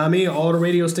 Right. You know what I mean? All the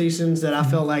radio stations that I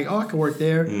felt like, I could work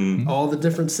there. All the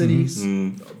different cities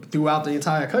throughout the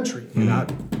entire country.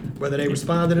 Whether they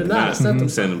responded or not, I sent them.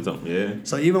 Send them, yeah.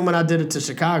 So even when I did it to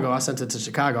Chicago, I sent it to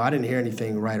Chicago. I didn't hear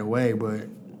anything right away, but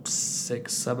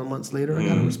 6-7 months later, I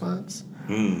got a response.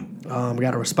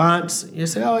 Got a response. You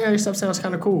say, oh, yeah, your stuff sounds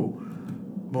kind of cool.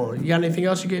 Boom. You got anything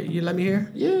else you let me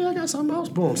hear? Yeah, I got something else.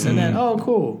 Boom. Send that. Oh,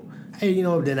 cool. Hey,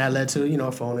 then that led to,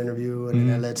 a phone interview, and then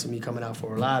that led to me coming out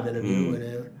for a live interview, and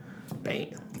then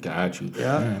bam. Got you.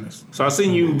 Yeah. Man, So I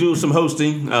seen you do some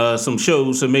hosting, some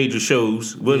shows, some major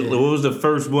shows. What was the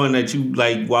first one that you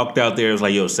like walked out there? It was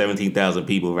like, yo, 17,000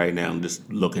 people right now. I'm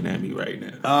just looking at me right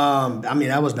now. I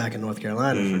mean, I was back in North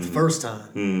Carolina for the first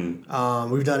time.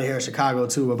 We've done it here in Chicago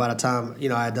too. But by the time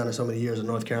I had done it so many years in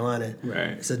North Carolina,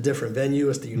 Right. It's a different venue.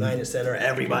 It's the United Center.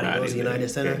 Everybody knows the United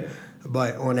Center. Yeah.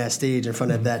 But on that stage in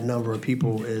front of that number of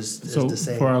people is so the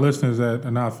same. for our listeners that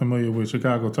are not familiar with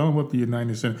Chicago, tell them what the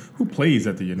United Center. Who plays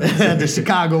at the United Center? The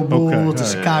Chicago Bulls, Okay. the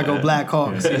Chicago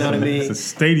Blackhawks. You know what I mean? It's a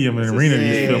stadium and arena.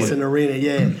 It's an arena.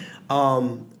 Yeah.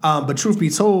 But truth be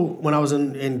told, when I was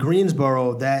in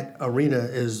Greensboro, that arena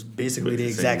is basically the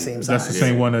exact same size. That's the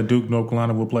same one that Duke North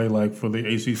Carolina will play like for the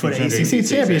ACC For the championship. ACC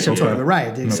championship Okay. tournament,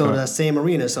 right? So Okay. that same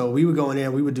arena. So we would go in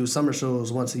there. We would do summer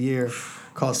shows once a year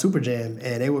called Super Jam,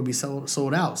 and they would be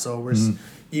sold out. So we're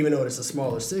even though it's a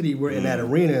smaller city, we're in that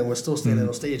arena, and we're still standing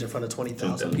on stage in front of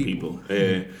 20,000 people.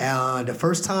 Yeah. The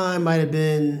first time might have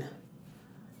been.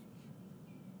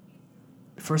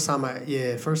 First time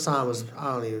was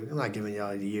I'm not giving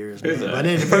y'all the years, man. But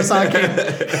then the first time I came,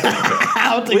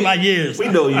 I don't think my years. We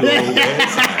know you old,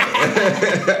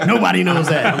 man. Nobody knows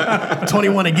that. I'm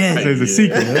 21 again. There's a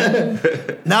secret. Huh?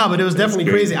 Nah, but it was definitely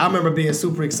crazy. I remember being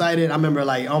super excited. I remember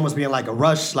like almost being like a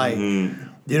rush, like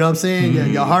you know what I'm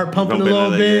saying? Your heart pumping a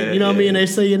little bit. You know what I mean? They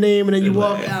say your name and then you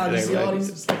walk out and you see all these.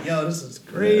 It's like, yo, this is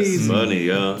crazy. That's funny,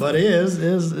 yo. But it is.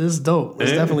 It's dope.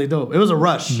 It's definitely dope. It was a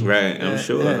rush. Right, I'm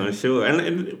sure.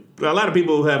 And a lot of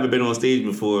people who haven't been on stage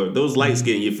before, those lights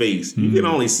get in your face. You can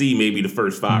only see maybe the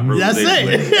first 5 rows. That's it.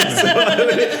 And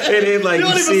then like You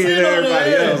don't you even see see it on everybody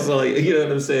there. else. So like, you know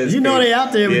what I'm saying? It's You know crazy. they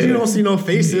out there, but Yeah. you don't see no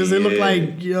faces. It look Yeah.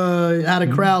 like how the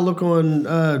crowd look on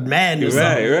Madden or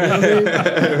something. Right.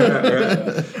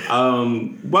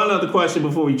 One other question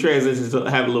before we transition to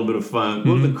have a little bit of fun.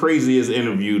 What was the craziest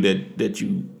interview that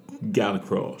you got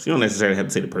across? You don't necessarily have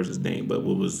to say the person's name, but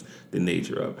what was the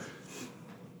nature of it?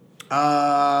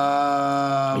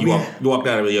 You walked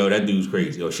out of it, yo, that dude's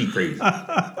crazy. Or she crazy.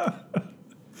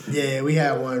 Yeah, we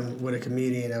had one with a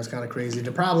comedian that was kind of crazy.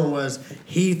 The problem was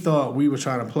he thought we were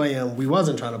trying to play him. We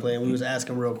wasn't trying to play him. We was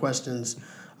asking real questions.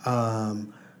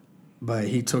 But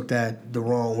he took that the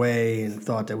wrong way and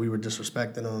thought that we were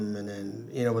disrespecting him. And then,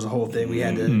 it was a whole thing. We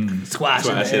had to squash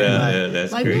it. Out. Yeah,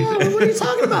 that's Like, crazy. no, what are you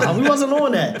talking about? We wasn't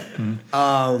on that.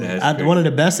 One of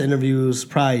the best interviews,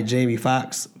 probably Jamie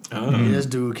Foxx. This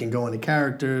dude can go into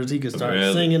characters. He can start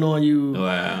singing on you.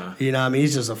 Wow. You know what I mean?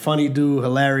 He's just a funny dude,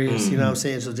 hilarious. You know what I'm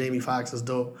saying? So Jamie Foxx is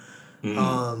dope.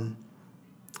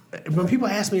 When people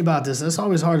ask me about this, it's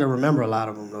always hard to remember a lot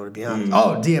of them, though, to be honest.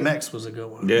 Oh, DMX was a good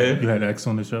one. Yeah. You had X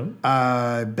on the show?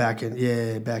 Back in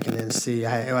NC.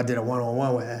 I did a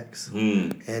one-on-one with X.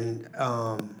 And,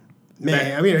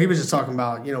 man, I mean, he was just talking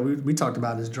about, we talked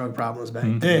about his drug problems back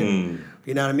then.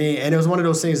 You know what I mean? And it was one of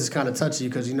those things that's kind of touchy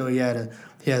because,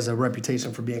 he has a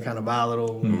reputation for being kind of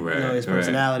volatile, his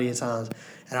personality at times.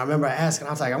 And I remember asking,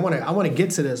 I was like, I want to get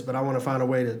to this, but I want to find a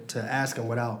way to ask him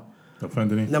without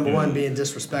offending. Number one, being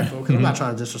disrespectful because I'm not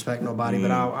trying to disrespect nobody,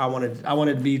 but I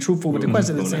wanted to be truthful with the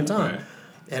question at the same time. Right.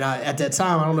 And at that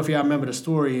time, I don't know if y'all remember the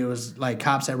story. It was like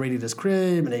cops had raided his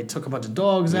crib and they took a bunch of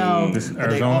dogs out. This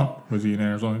Arizona? Was he in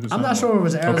Arizona? I'm not sure if it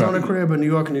was an Arizona crib or New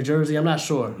York or New Jersey. I'm not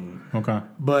sure. Okay.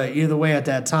 But either way, at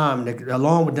that time,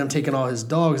 along with them taking all his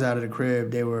dogs out of the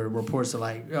crib, there were reports of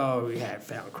like, oh, we had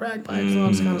found crack pipes and all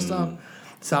this kind of stuff.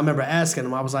 So I remember asking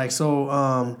him, I was like,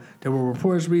 so there were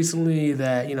reports recently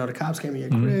that, the cops came in your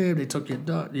crib, they took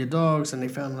your dogs, and they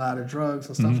found a lot of drugs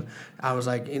and stuff. I was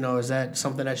like, is that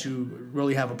something that you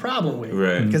really have a problem with?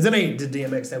 Right. Because it ain't the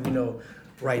DMX that we know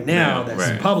right now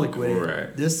that's public with it.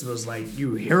 Right. This was like,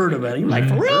 you heard about it. You like,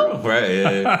 for real? Right,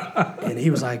 yeah. And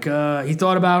he was like, he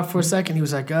thought about it for a second. He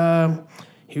was like, yeah,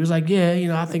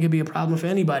 I think it'd be a problem for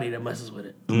anybody that messes with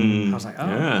it. I was like,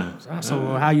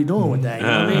 so how you doing with that? You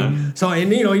know what I mean? So,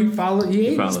 and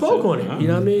he spoke on it. You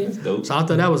know what I mean? So I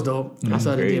thought that was dope. I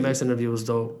thought the DMX interview was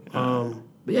dope. But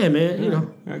yeah,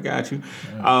 man, I got you.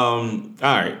 All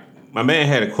right. My man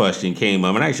had a question, came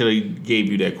up, and I actually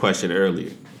gave you that question earlier.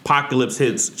 Apocalypse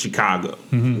hits Chicago.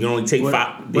 You can only take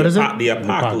 5. What is it? The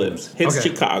apocalypse hits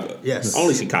Chicago. Yes.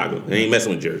 Only Chicago. They ain't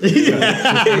messing with Jersey.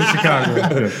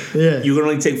 Chicago. Yeah. You can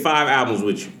only take 5 albums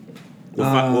with you.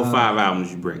 What 5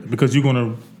 albums you bring? Because you're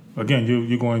going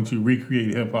to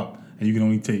recreate hip hop, and you can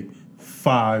only take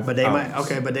 5. But they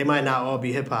albums. but they might not all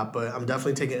be hip hop. But I'm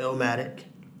definitely taking Illmatic.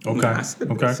 Okay.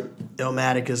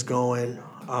 Illmatic is going.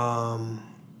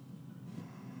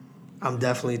 I'm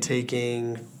definitely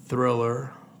taking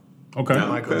Thriller. Okay.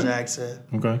 Michael Jackson.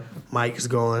 Okay. Mike is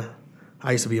going.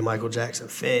 I used to be a Michael Jackson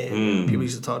fan. People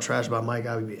used to talk trash about Mike.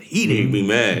 I would be heated. He'd be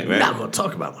mad, right? Not gonna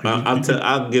talk about Mike.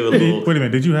 I'll give it a little. Wait a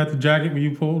minute. Did you have the jacket when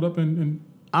you pulled up and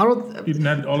I don't. you didn't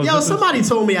have all the Yo, zippers? somebody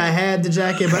told me I had the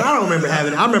jacket, but I don't remember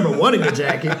having it. I remember wanting the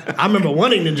jacket.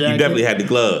 You definitely had the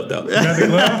glove, though. You had the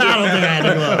glove? I don't think I had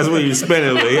the glove. That's what you spent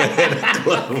it with. You had the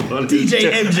glove on.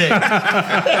 DJ MJ.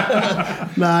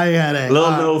 Nah, I ain't had that.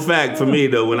 Little known fact for me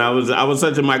though, when I was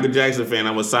such a Michael Jackson fan,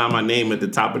 I would sign my name at the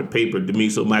top of the paper,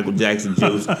 Demiso Michael Jackson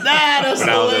Juice. That's when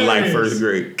I was in like hilarious. first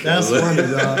grade. That's funny,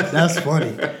 dog. That's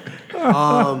funny.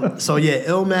 So yeah,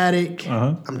 Illmatic.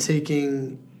 I'm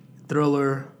taking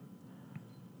Thriller.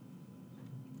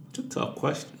 It's a tough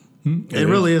question. It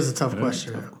really is a tough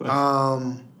question. Tough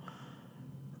question.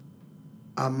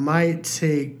 I might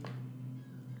take.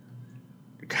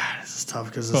 God, this is tough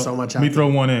because there's so much out Let me there. throw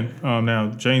one in. Now,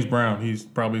 James Brown, he's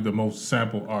probably the most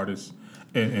sampled artist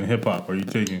in hip hop. Are you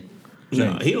taking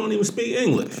No, James? he don't even speak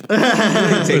English. He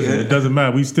ain't taking It it. doesn't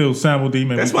matter. We still sampled him.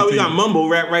 That's why we got mumble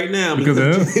rap right now because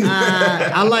of him.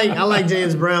 I like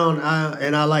James Brown,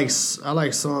 and I like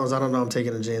songs. I don't know. I'm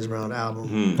taking a James Brown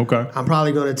album. Okay. I'm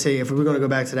probably going to take, if we're going to go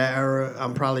back to that era,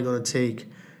 I'm probably going to take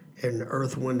an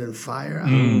Earth, Wind, and Fire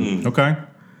album. Okay.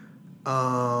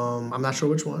 I'm not sure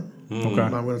which one. Okay.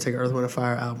 But I'm going to take Earth, Wind, and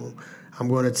Fire album. I'm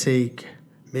going to take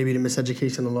maybe The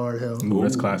Miseducation of Lauryn Hill. Ooh,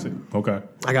 that's classic. Okay.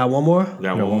 I got one more. Got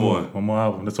Got one more. One more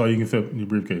album. That's all you can fit in your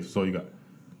briefcase. That's all you got.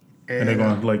 And they're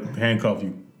going to like handcuff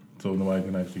you so nobody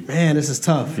can actually. Man, this is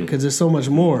tough because there's so much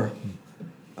more.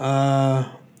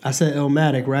 I said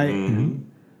Illmatic, right?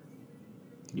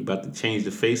 You about to change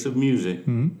the face of music,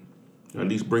 or at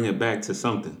least bring it back to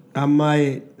something. I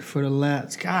might for the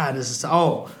last. God, this is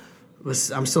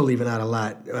I'm still leaving out a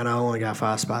lot, and I only got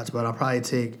 5 spots. But I'll probably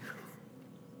take.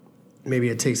 Maybe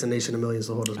It Takes a Nation of Millions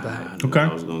to hold us back. Okay.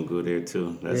 I was gonna go there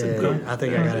too. That's Yeah, a good. I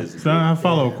think I got it. So I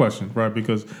follow a question, right?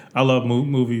 Because I love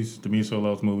movies. Demiso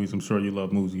loves movies. I'm sure you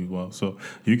love movies as well. So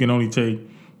you can only take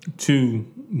 2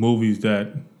 movies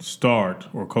that starred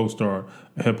or co-starred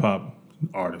a hip hop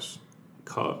artist.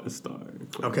 Call star.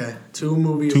 Okay, 2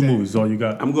 movies. 2 movies is all you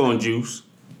got. I'm going Juice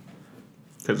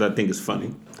because I think it's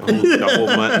funny. The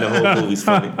whole movie's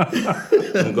funny.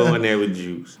 I'm going there with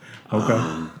Juice.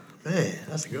 Okay. Man,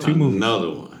 that's a good 2 one. movies. Another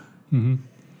one.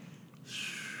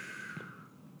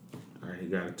 All right, you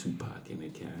got a Tupac in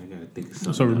it. I got to think of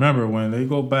something. So remember, when they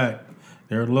go back,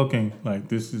 they're looking like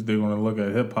this is. They're going to look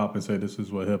at hip hop and say this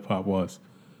is what hip hop was.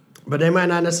 But they might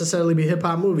not necessarily be hip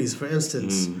hop movies. For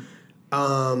instance,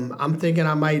 I'm thinking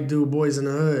I might do Boys in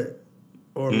the Hood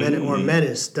or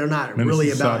Menace. They're not Menace really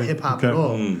Society. about hip hop Okay. at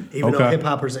all, even though Okay. hip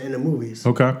hoppers are in the movies.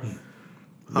 Okay.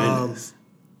 Menace.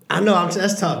 I know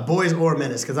that's tough. Boys or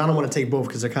Menace, because I don't want to take both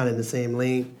because they're kind of in the same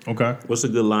lane. Okay. What's a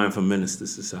good line for Menace to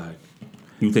Society?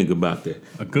 You think about that.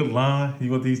 A good line.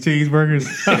 You want these cheeseburgers?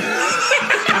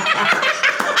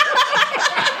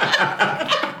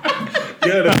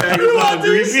 Yeah, the bag is all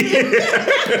greasy. You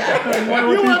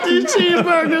want these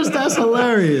cheeseburgers? That's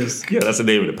hilarious. Yeah, that's the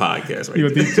name of the podcast, right? You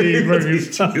want these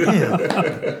cheeseburgers?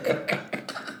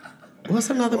 What's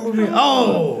another movie?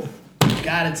 Oh,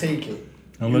 gotta take it.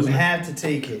 I'm You listening. have to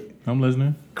take it. I'm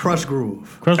listening. Crush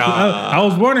Groove. Crush. I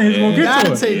was wondering he's gonna You get gotta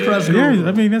to it. take Crush Yeah, Groove.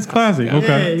 I mean that's classic. Yeah,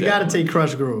 Okay. you gotta take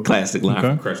Crush Groove. Classic line Okay.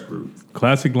 from Crush Groove.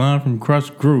 Classic line from Crush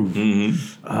Groove.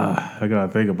 I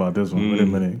gotta think about this one. Wait a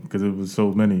minute, because it was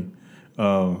so many.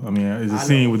 I mean, it's a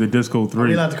scene with the Disco Are we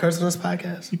 3. allowed to curse on this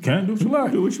podcast? You can't do what you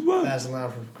like. Do what you want. That's the line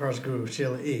from Crush Groove,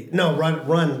 Sheila E. No,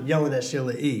 run yelling at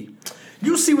Sheila E.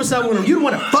 You see what's up with him. You don't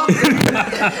want to fuck him.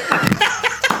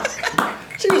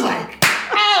 She was like,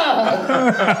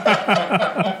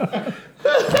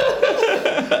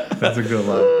 That's a good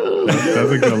line.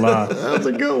 That's a good line. that's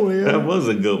a good one, yeah. That was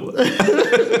a good one.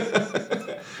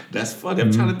 That's funny.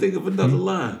 I'm trying to think of another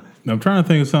line. I'm trying to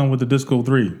think of something with the Disco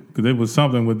 3 because there was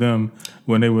something with them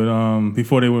when they would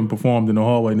before they went and performed in the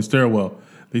hallway in the stairwell.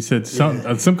 They said some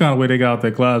kind of way they got out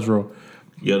that class row.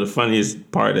 Yo, the funniest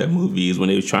part of that movie is when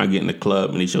they was trying to get in the club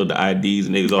and they showed the IDs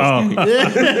and they was all scared.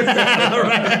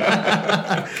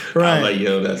 I was like,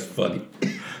 yo, that's funny.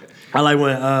 I like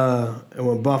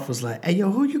when Buff was like, "Hey,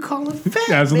 yo, who you calling fat,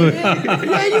 Absolutely. man?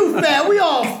 Yeah, you fat. We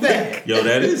all fat. Yo,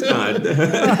 that is kind.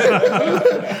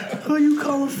 Who you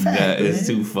calling fat, That man?" is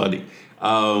too funny.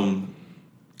 Oh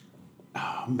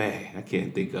man, I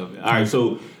can't think of it. All right,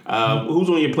 so who's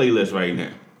on your playlist right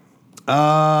now?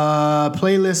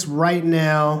 Playlist right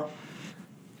now.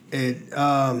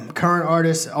 Current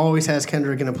artist always has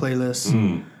Kendrick in the playlist.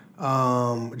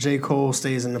 J. Cole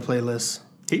stays in the playlist.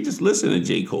 He just listened to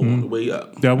J. Cole on the way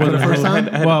up. Yeah, the first time?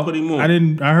 I had to put him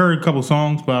on. I heard a couple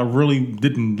songs, but I really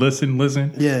didn't listen.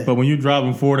 Yeah. But when you're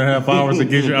driving 4.5 hours, it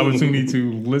gives you opportunity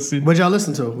to listen. What y'all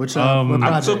listen to? What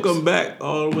I took him back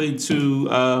all the way to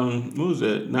what was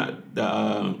it? Not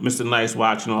Mr. Nice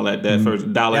Watch and all that. That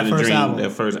first Dollar in the Dream. Album.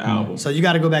 That first album. So you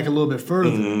got to go back a little bit further.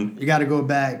 You got to go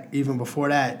back even before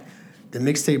that. The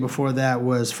mixtape before that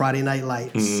was Friday Night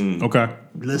Lights. Okay.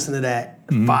 Listen to that.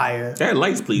 Fire. That had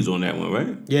Lights Please on that one,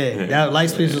 right? Yeah, that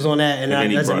Lights Please was on that, and then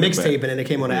he that's a brought it mixtape, back. and then it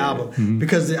came on the album.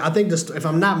 Because I think if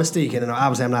I'm not mistaken, and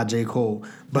obviously I'm not J. Cole,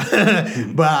 but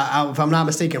if I'm not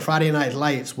mistaken, Friday Night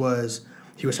Lights was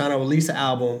he was trying to release an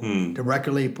album. The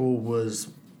record label was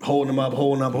holding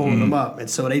them up, and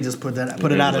so they just put it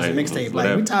out as a mixtape.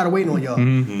 Like, we tired of waiting on y'all,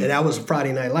 and that was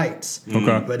Friday Night Lights.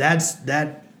 Okay. But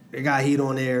it got heat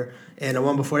on there, and the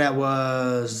one before that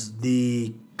was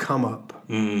the Come Up.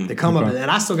 The Come Up, and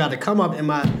I still got the Come Up in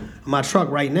my truck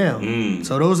right now.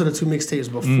 So those are the two mixtapes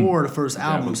before the first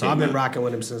album. So I've been rocking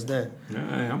with him since then.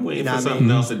 I'm waiting for something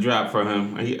else to drop for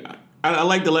him. I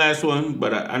like the last one,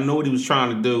 but I know what he was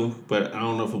trying to do, but I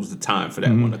don't know if it was the time for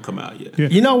that one to come out yet. Yeah.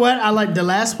 You know what? I like the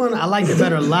last one. I liked it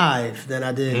better live than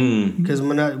I did because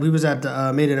when we was at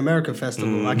the Made in America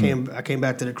festival, I came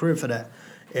back to the crib for that,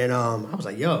 and I was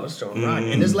like, "Yo, it's John Rock."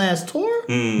 And this last tour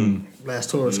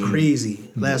was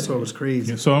crazy. Last tour was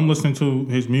crazy. Yeah, so I'm listening to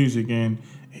his music, and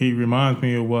he reminds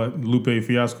me of what Lupe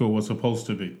Fiasco was supposed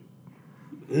to be.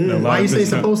 Why you say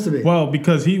supposed to be? Well,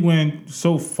 because he went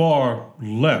so far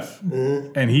left,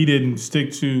 and he didn't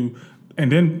stick to.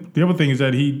 And then the other thing is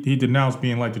that he denounced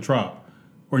being like the Tribe,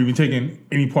 or even taking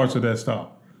any parts of that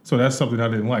style. So that's something I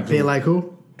didn't like. Being like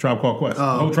who? Tribe Called Quest.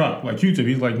 Oh. No Tribe. Like Q-Tip.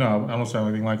 He's like, no, I don't sound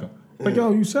anything like him. Like,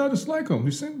 yo, you sound just like him.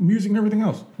 You sing music and everything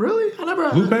else. Really?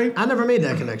 Lupe? I never made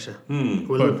that connection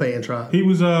with Lupe and Tribe. He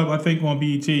was, I think, on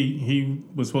BET. He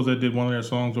was supposed to have did one of their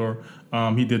songs, or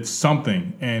he did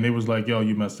something, and it was like, yo,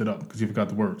 you messed it up because you forgot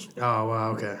the words. Oh,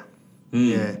 wow, okay.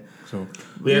 Yeah. So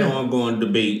We had an ongoing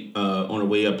debate on the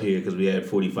way up here because we had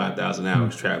 45,000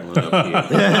 hours traveling up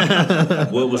here.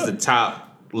 What was the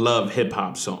top love hip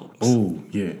hop songs? oh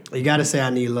yeah, You got to say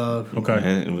I Need Love.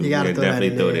 okay. You gotta throw that definitely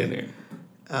in throw it there. in there.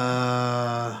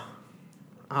 I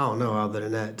don't know other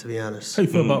than that, to be honest. How you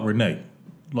feel about Renee,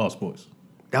 Lost Boys?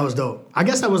 That was dope. I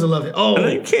guess that was a love it. No, Oh,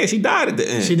 you can't. She died at the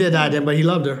end. she did die then, but he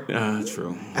loved her.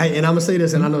 True. And I'm gonna say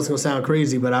this, and I know it's gonna sound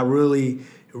crazy, but I really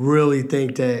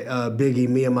think that Biggie,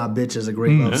 "Me and My Bitch" is a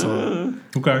great love song.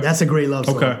 Okay, That's a great love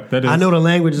song. Okay, that is. I know the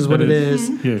language is what That it is.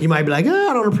 is. Yeah. He might be like,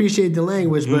 I don't appreciate the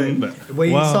language, but the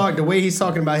way Wow. the way he's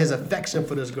talking about his affection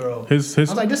for this girl, his. I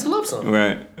was like, this is a love song.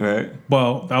 Right.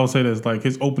 Well, I would say this, like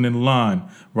his opening line,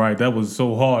 right? That was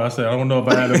so hard. I said, I don't know if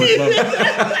I had that much love.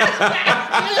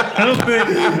 I don't think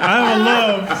I have a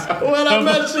love. When I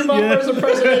met you, my first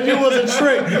impression that you was a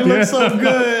trick. You look so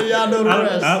good. Y'all know the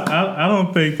rest. I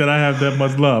don't think that I have that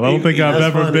much love. I don't think I've That's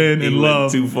ever funny. been He in went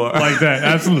love too far. like that.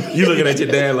 Absolutely. You looking at your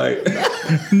dad like,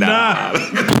 Nah.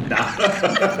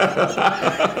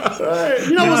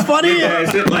 You know what's funny?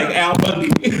 shit like Al Bundy.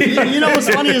 You know what's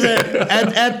funny is that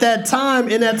at that time,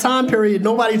 in that time period,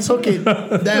 nobody took it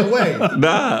that way.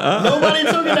 Nobody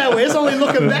took it that way. It's only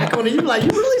looking back on it. You be like, you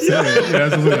really said that? Yeah,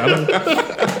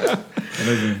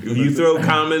 absolutely. You throw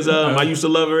comments. I used to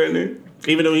love her in there,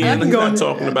 even though he's not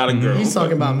talking about a girl. He's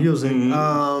talking about music. I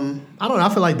don't know. I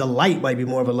feel like The Light might be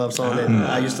more of a love song than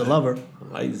I Used to Love Her.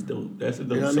 Light's dope. That's a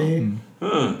dope You know what I song. mean?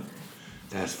 Huh.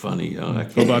 That's funny, yo. I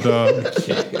What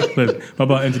can't.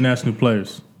 about international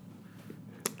players?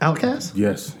 Outcast?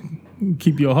 Yes.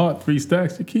 Keep your heart. 3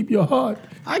 stacks to keep your heart.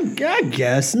 I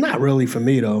guess. Not really for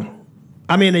me, though.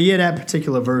 I mean, yeah, that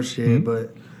particular verse, yeah,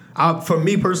 but for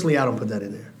me personally, I don't put that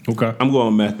in there. Okay. I'm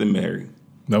going Meth and Mary.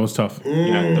 That was tough. You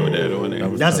gotta throw that on there.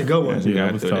 That's a good one. You Yeah, gotta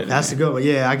that was throw tough. that in That's a good one.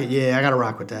 Yeah, I gotta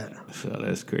rock with that. there. So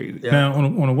that's crazy. Yeah. Now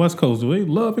on the West Coast, do they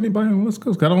love anybody on the West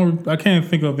Coast? I can't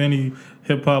think of any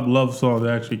hip hop love song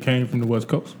that actually came from the West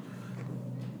Coast.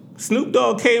 Snoop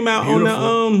Dogg came out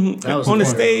That was on the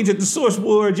fun. stage at the Source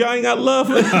Board. Y'all ain't got love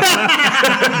for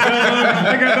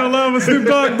I got no love for Snoop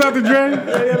Dogg, Dr. Dre.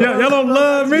 Y'all don't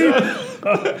love me.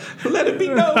 Let it be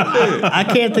known. I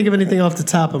can't think of anything off the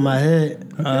top of my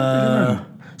head.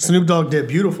 Snoop Dogg did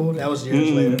 "Beautiful." That was years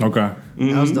later. Okay.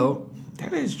 That was dope.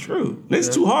 That is true. It's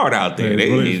too hard out there. They,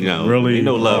 really- you know, really ain't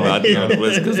no love out there on the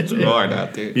West Coast. It's too hard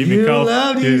out there. Even You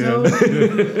love these hoes.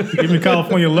 Even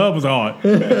California love was hard.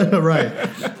 Right.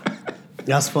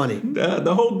 That's funny.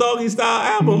 The whole Doggy Style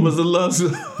album was a love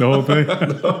song. The whole thing.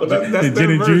 That's Gin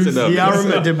their and version Juice? of it. Yeah, I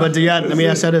remember. But let me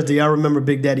ask you this: do y'all remember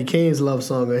Big Daddy Kane's love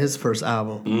song on his first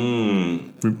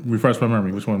album? Refresh my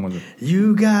memory. Which one was it?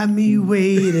 You got me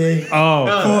waiting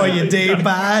for you day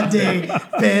by day.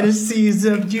 Fantasies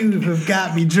of you have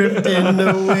got me drifting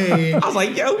away. I was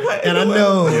like, yo, what? And I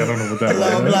know Yeah, I don't know what that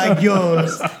love was. like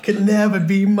yours could never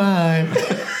be mine.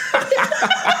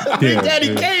 Big Yeah, Daddy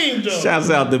yeah. Kane, Joe. Shouts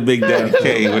out to Big Daddy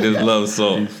Kane with his love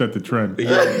song. He set the trend.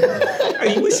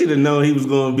 Hey, we should have known he was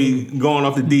going to be going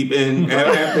off the deep end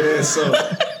after that song.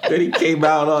 Then he came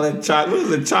out all that chocolate. What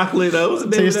was it? Chocolate? What was the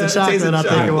name Taste of the that? Chocolate, I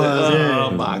think it was. Yeah.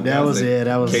 Oh my God. That was it.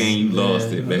 That was Kane, you lost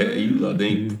yeah. it, man. You lost.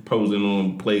 Then you posing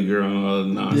on Playgirl and all that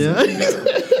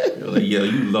nonsense. You're like, yo,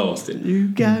 you lost it. You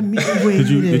got me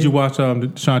waiting. Did you watch the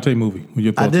Shantae movie? What are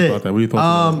your I thoughts did. about that? What are your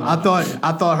thoughts about that?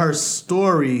 I thought her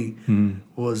story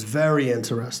was very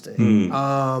interesting.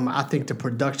 I think the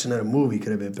production of the movie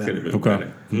could have been better. Could have been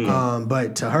Okay. better.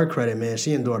 But to her credit, man,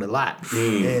 she endured a lot,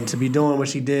 and to be doing what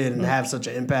she did and have such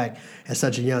an impact at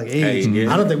such a young age, Hey,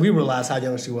 yeah. I don't think we realized how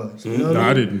young she was. You know what No, I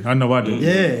I mean? didn't. I know I didn't.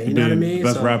 Yeah, you know what I mean?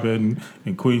 Best So- rapper in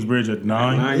Queensbridge at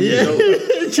 9. 9 years old.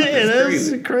 Yeah, that's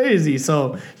crazy. crazy.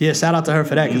 So yeah, shout out to her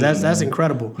for that because that's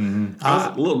incredible. I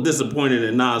was a little disappointed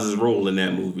in Nas's role in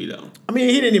that movie, though. I mean,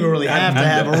 he didn't even really have to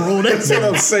have a role. That's what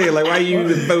I'm saying. Like, why you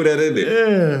even throw that in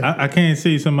there? I can't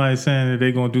see somebody saying that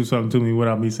they're going to do something to me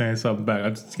without me saying something back. I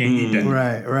just can't eat that.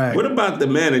 Right. What about the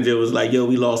manager was like, yo,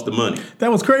 we lost the money?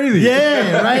 That was crazy.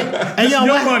 Yeah, right. And It's yo,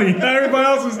 your what, money. Everybody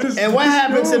else is just. and what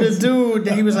happened to the dude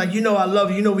that he was like, I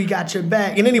love you, we got your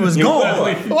back, and then he was gone.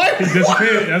 Exactly. What? He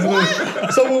disappeared. That's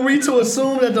what. So were we to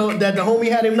assume that the homie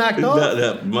had him knocked off?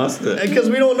 That must have. Because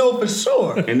we don't know for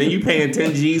sure. And then you paying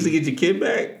 10 G's to get your kid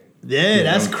back? Yeah,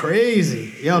 that's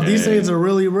crazy. Yo, if these things are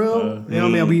really real, you know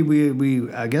what I mean?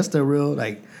 We I guess they're real.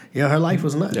 Like, her life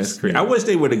was nuts. That's crazy. I wish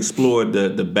they would explore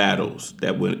the battles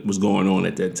that was going on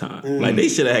at that time. Like, they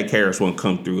should have had Karis One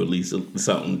come through at least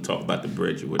something to talk about the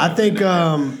bridge or whatever. I think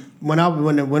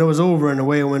when it was over and the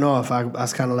way it went off, I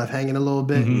was kind of left hanging a little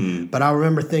bit. But I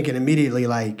remember thinking immediately,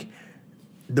 like,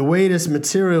 the way this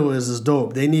material is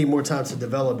dope. They need more time to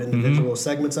develop individual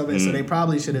segments of it, so they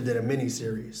probably should have did a mini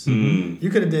series. You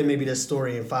could have did maybe this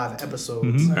story in 5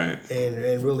 episodes Right.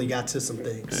 and really got to some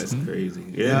things. That's crazy.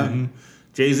 Yeah.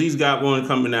 Jay-Z's got one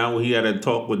coming out where he had a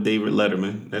talk with David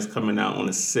Letterman. That's coming out on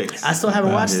the 6th. I still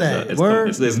haven't watched that. It's Word?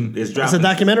 it's dropping a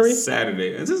documentary? Saturday.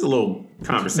 It's just a little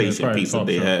conversation Yeah, piece that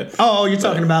probably they talk had. Oh, you're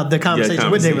talking about the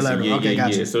conversation with David Letterman. Yeah, Okay, yeah,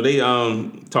 gotcha. yeah. So they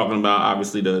talking about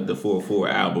obviously the 4/4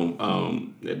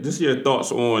 album. Just your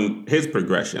thoughts on his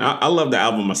progression. I love the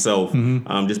album myself,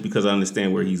 just because I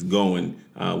understand where he's going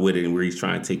with it and where he's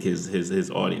trying to take his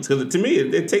audience. Because to me,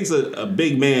 it takes a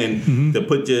big man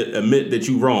to admit that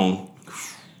you're wrong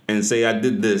and say I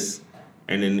did this,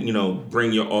 and then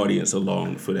bring your audience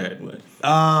along for that.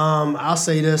 I'll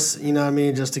say this, you know what I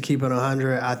mean, just to keep it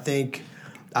 100. I think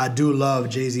I do love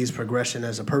Jay-Z's progression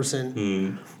as a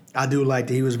person. I do like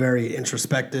that he was very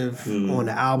introspective on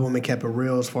the album and kept it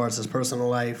real as far as his personal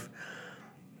life.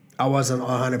 I wasn't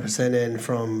 100% in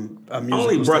from a musical I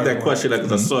only brought that standpoint. question up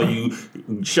because I saw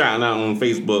you shouting out on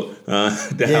Facebook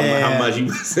how much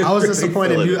you. I was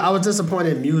disappointed. feeling it. I was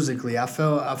disappointed musically. I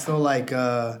feel like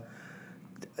the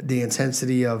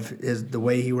intensity of the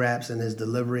way he raps and his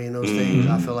delivery and those things.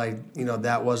 I feel like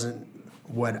that wasn't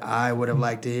what I would have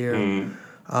liked to hear.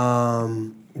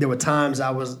 There were times I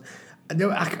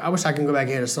wish I could go back and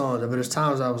hear the songs, but there's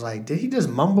times I was like, did he just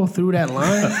mumble through that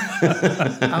line?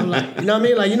 I'm like, you know what I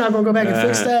mean? Like, you're not gonna go back and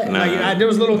fix that? Nah. Like, there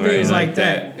was little things Right, like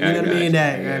that. You know what I mean?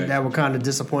 That were kind of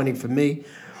disappointing for me.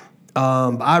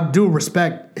 I do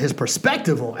respect his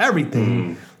perspective on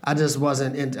everything. I just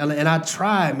wasn't, and I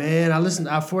tried, man.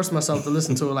 I forced myself to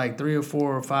listen to it like 3 or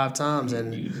 4 or 5 times,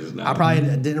 and I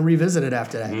probably didn't revisit it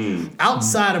after that.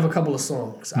 Outside of a couple of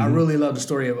songs, I really love the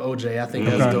story of OJ. I think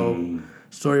that's dope.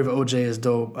 Story of OJ is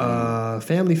dope.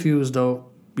 Family Feud is dope.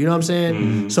 You know what I'm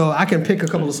saying? So I can pick a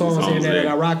couple of songs here and there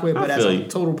that I rock with, but as a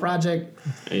total project,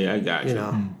 yeah, I got you.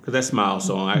 know. Because that Smile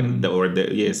song,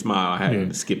 Smile, I had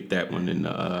to skip that one. And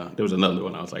there was another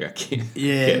one. I was like, I can't.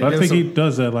 Yeah. I think he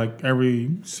does that like every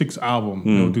 6th album.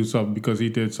 He'll do something because he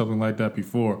did something like that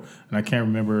before. And I can't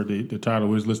remember the title.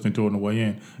 We was listening to it on the way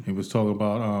in. He was talking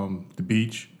about the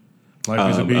beach.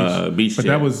 Life is a beach. Beach but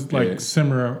Chair. that was like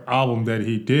similar album that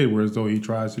he did, whereas though he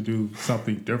tries to do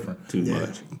something different. Too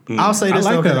much. I'll say I this.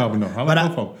 like though, that album though. I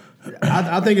like both of them.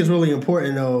 I think it's really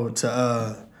important though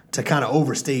to kind of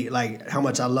overstate like how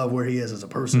much I love where he is as a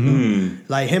person.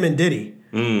 Like him and Diddy.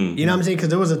 You know what I'm saying? Because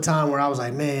there was a time where I was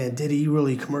like, man, Diddy, you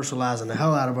really commercializing the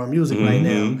hell out of our music right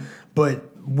now.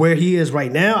 But where he is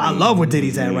right now. I love where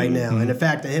Diddy's at right now, and the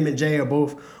fact that him and Jay are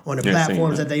both on the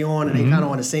platforms that they on, and they kind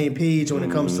of on the same page when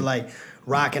it comes to like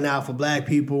rocking out for black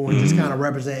people and just kind of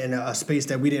representing a space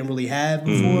that we didn't really have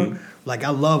before. Like, I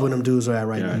love where them dudes are at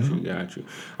right now. Got you.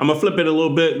 I'm going to flip it a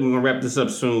little bit. We're going to wrap this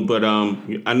up soon. But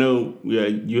I know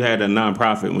you had a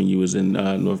nonprofit when you was in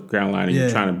North Carolina. You're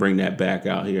trying to bring that back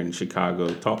out here in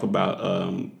Chicago. Talk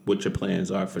about what your plans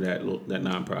are for that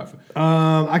nonprofit.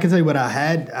 I can tell you what I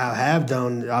have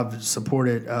done. I've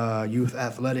supported youth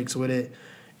athletics with it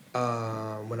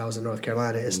when I was in North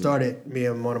Carolina. It started, me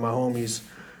and one of my homies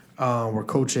were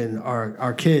coaching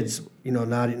our kids. You know,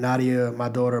 Nadia, my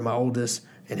daughter, my oldest,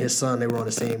 and his son, they were on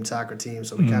the same soccer team.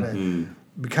 So we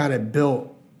kind of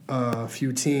built a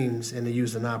few teams and they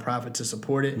used the nonprofit to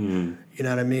support it. You know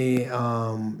what I mean?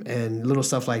 And little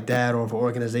stuff like that, or if an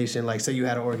organization, like say you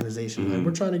had an organization, like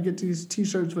we're trying to get these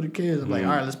T-shirts for the kids. I'm like, all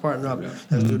right, let's partner up.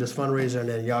 Let's do this fundraiser, and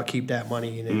then y'all keep that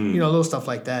money. And then, you know, little stuff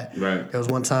like that. Right. There was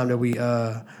one time that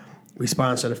we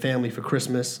sponsored a family for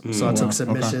Christmas. So I took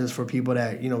submissions for people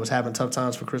that, you know, was having tough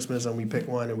times for Christmas, and we picked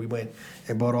one and we went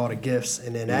and bought all the gifts.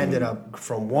 And then I ended up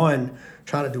from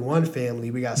trying to do one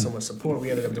family, we got so much support. We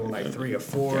ended up doing like 3 or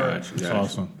 4. That's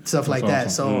awesome. Stuff like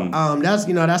that. So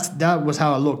that was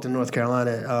how it looked in North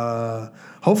Carolina.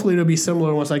 Hopefully it'll be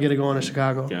similar once I get it going in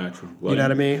Chicago. Gotcha. Well, you know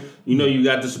what I mean? You know you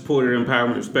got the supporter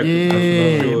empowerment respect.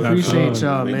 Appreciate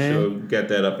y'all, Make man. sure you got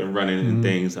that up and running and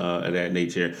things of that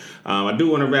nature. I do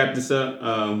want to wrap this up.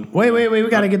 Wait. We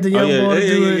got to get the young boy to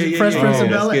do his Fresh Prince of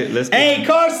Bel-Air. Hey,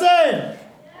 Carson!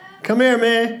 Come here,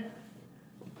 man.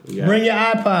 Bring your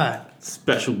iPod.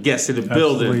 Special guest in the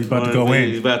building. He's about to go in.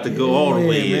 He's about to go all the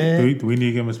way in. Do we need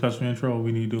to give him a special intro, or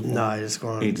we need to do? No, he's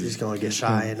going to get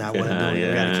shy and not want to do it.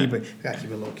 We got to keep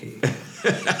it low key.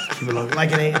 Keep it low key.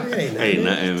 Like it ain't nothing. Ain't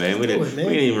nothing, man. We didn't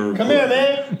even record. Come here,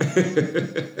 man.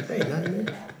 Ain't nothing,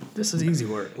 man. This is easy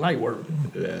work, light work.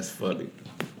 That's funny.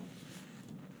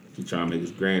 He trying to make his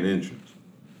grand entrance.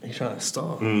 He's trying to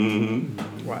stall.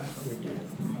 Wow.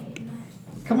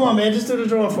 Come on, man. Just do the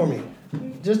drawing for me.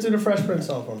 Just do the Fresh Prince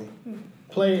song for me.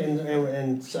 Play it and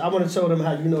I want to show them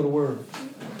how you know the words.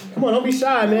 Come on, don't be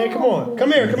shy, man. Come on.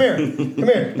 Come here. Come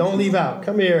here. Don't leave out.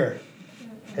 Come here.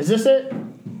 Is this it?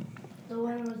 The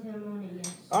one with him on it,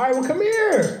 yes. All right, well, come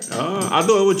here. I'll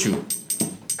do it with you.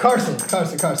 Carson.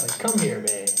 Come here,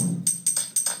 man.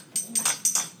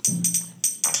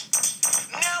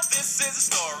 Now this is a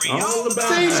story all about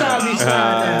See, you trying to be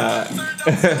shy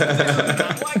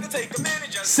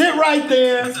now. Sit right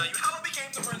there.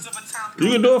 You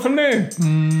can do it from there.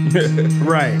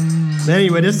 Right.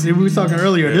 Anyway, we were talking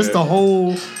earlier. This the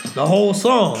whole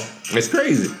song. It's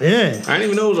crazy. Yeah. I didn't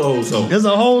even know it was a whole song. It's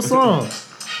a whole song.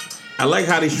 I like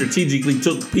how they strategically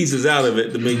took pieces out of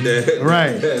it to make that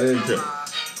right. That intro.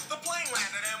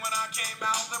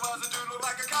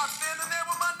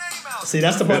 See,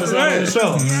 that's the part that's not on the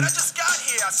show. Yeah, I just got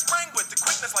here. I sprang with the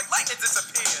quickness like lightning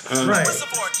disappeared. Right.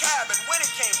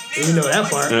 You know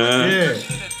that part. Yeah.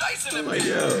 Like,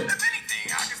 yo.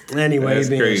 Anyway, that's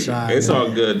being crazy. shy, it's man.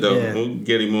 all good though. Yeah. We'll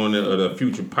get him on the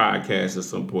future podcast at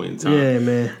some point in time. Yeah,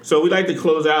 man. So we like to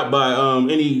close out by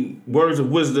any words of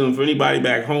wisdom for anybody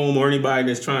back home or anybody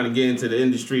that's trying to get into the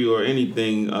industry or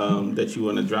anything that you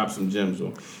want to drop some gems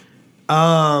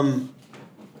on.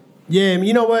 Yeah,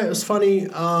 you know what? It was funny.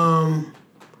 I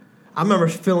remember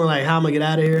feeling like, how am I gonna get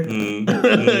out of here?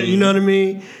 You know what I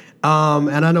mean?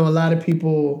 And I know a lot of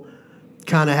people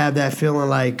kind of have that feeling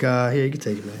like, here, you can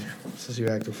take it, man. Since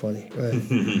you're acting funny. Go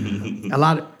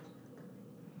ahead.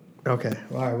 Okay.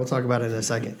 All right, we'll talk about it in a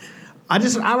second. I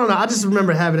don't know. I just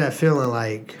remember having that feeling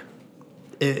like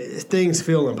things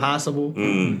feel impossible,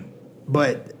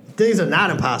 but things are not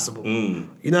impossible. You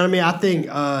know what I mean? I think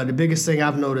the biggest thing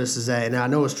I've noticed is that, and I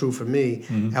know it's true for me,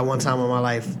 at one time in my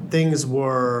life, things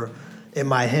were, in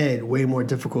my head, way more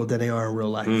difficult than they are in real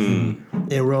life.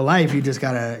 In real life, you just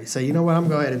gotta say, you know what, I'm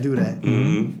gonna go ahead and do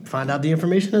that. Find out the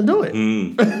information and do it.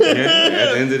 Yeah,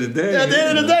 at the end of the day. At the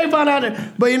end of the day, find out it.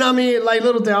 But you know what I mean? Like,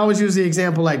 little thing, I always use the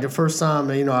example, like the first time,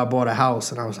 you know, I bought a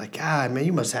house, and I was like, God, man,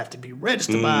 you must have to be rich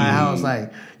to buy a house.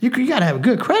 Like, you gotta have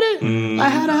good credit? Like,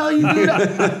 how the hell you do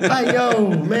that? Like,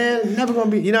 yo, man, never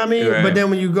gonna be, you know what I mean? Right. But then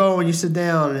when you go and you sit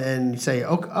down and you say,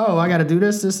 oh, I gotta do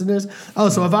this, and this. Oh,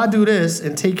 so if I do this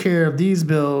and take care of these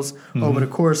bills over the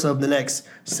course of the next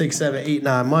 6, 7, 8,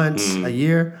 9 months, a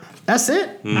year, that's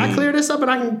it. I clear this up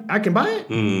and I can buy it.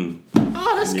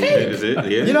 Oh, that's cake. Is it?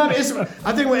 Yeah. You know what I mean?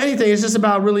 I think with anything, it's just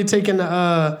about really taking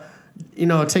the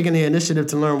taking the initiative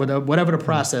to learn whatever the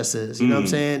process is. You know what I'm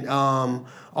saying?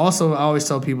 Also, I always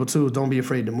tell people too, don't be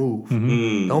afraid to move.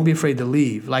 Don't be afraid to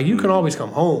leave. Like you can always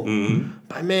come home,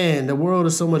 but man, the world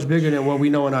is so much bigger than what we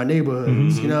know in our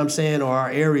neighborhoods. You know what I'm saying, or our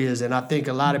areas. And I think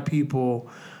a lot of people,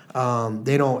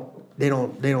 they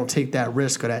don't take that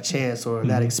risk or that chance or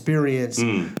that experience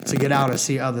to get out and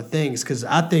see other things. Because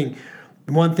I think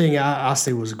one thing I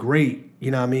say was great. You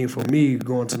know what I mean? For me,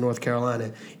 going to North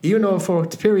Carolina, even though for a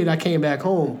period I came back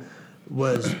home,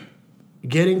 was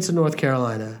getting to North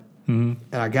Carolina, and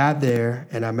I got there,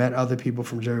 and I met other people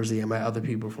from Jersey, and met other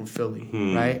people from Philly,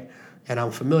 right? And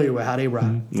I'm familiar with how they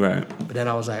rock. Right. But then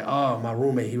I was like, oh, my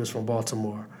roommate, he was from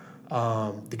Baltimore.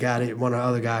 The guy, one of the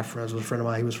other guy friends was a friend of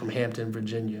mine. He was from Hampton,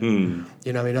 Virginia. You know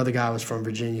what I mean? Another guy was from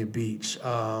Virginia Beach. You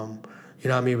know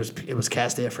what I mean? It was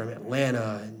cast there from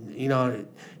Atlanta, and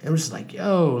it was just like,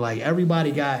 yo, like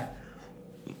everybody got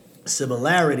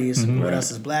similarities with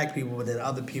us as black people, but then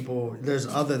other people, there's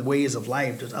other ways of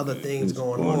life, there's other things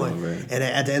going on. Right. And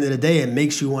at the end of the day, it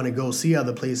makes you want to go see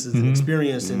other places and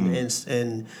experience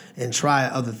and try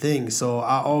other things. So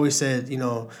I always said,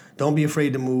 don't be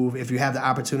afraid to move. If you have the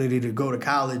opportunity to go to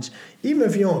college, even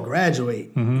if you don't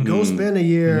graduate, go spend a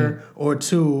year or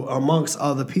two amongst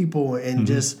other people and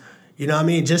just, you know what I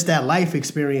mean? Just that life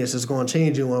experience is going to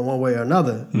change you in one way or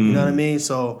another. You know what I mean?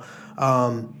 So,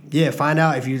 find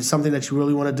out if it's something that you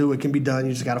really want to do. It can be done.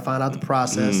 You just got to find out the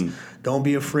process. Don't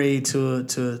be afraid to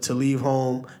leave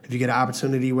home. If you get an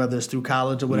opportunity, whether it's through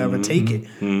college or whatever, take it.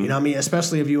 You know what I mean?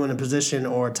 Especially if you're in a position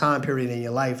or a time period in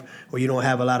your life where you don't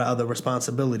have a lot of other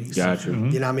responsibilities. Gotcha. You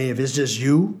know what I mean? If it's just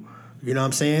you know what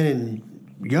I'm saying? And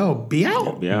yo, be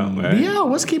out. Be out, right. Be out.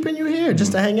 What's keeping you here?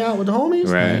 Just to hang out with the homies?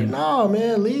 Right. Like, no,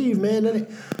 man, leave, man. And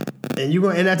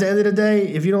at the end of the day,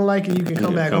 if you don't like it, you can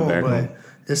come back home. But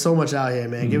there's so much out here,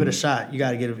 man. Give it a shot. You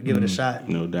got to give it a shot.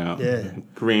 No doubt. Yeah.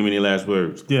 Kareem, any last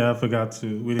words? Yeah, I forgot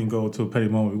to. We didn't go to a petty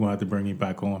moment. We're going to have to bring you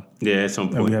back on. Yeah, at some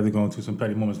And point. we have to go into some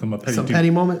petty moments. Some petty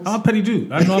moments? I'm petty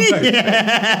dude. I know I'm petty.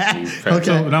 Okay.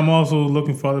 So, and I'm also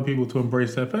looking for other people to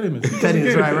embrace that pettiness.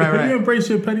 Pettiness, right. When you embrace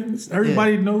your pettiness,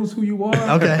 everybody knows who you are.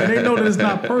 Okay. And they know that it's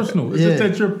not personal. It's just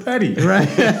that you're petty. Right.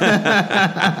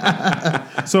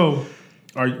 So,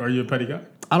 are you a petty guy?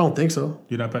 I don't think so.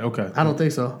 You're not petty? Okay. I don't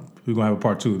think so. We're going to have a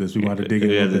part 2 of this. We're going to have to dig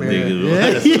in Yeah, a little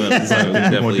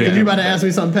bit. If you about to ask me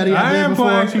something petty I did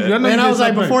before, man, I was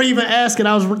like, before you even ask it,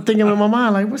 I was thinking in my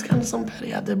mind, like, what's kind of something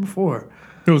petty I did before?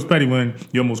 It was petty when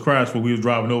you almost crashed when we was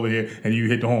driving over here and you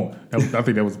hit the horn. I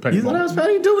think that was a petty You thought that moment. was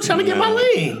petty? Dude was trying to get my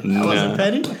lane. That wasn't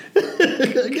petty.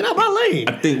 Get out my lane.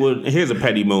 I think, here's a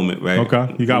petty moment, right?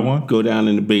 Okay, you got one? Go down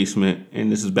in the basement,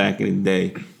 and this is back in the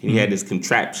day. And he had this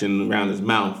contraption around his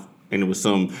mouth, and it was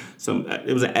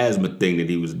it was an asthma thing that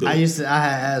he was doing. I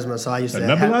had asthma, so I used to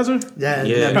nebulizer?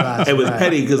 Nebulizer. It was right.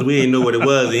 petty because we didn't know what it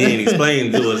was. He ain't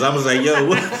explained to us. I was like, yo,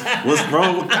 what's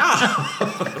wrong with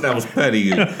Kyle? That was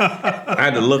petty. I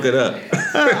had to look it up.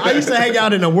 I used to hang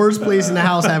out in the worst place in the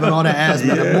house having all that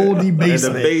asthma, the moldy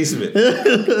basement. In the basement.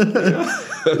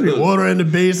 Water in the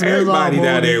basement. Everybody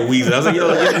down there wheezing. I was like, yo,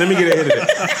 let me get ahead of this.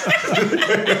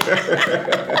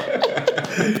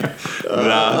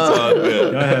 Nah, it's all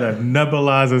good. I had a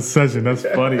nebulizer session. That's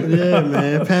funny. Yeah,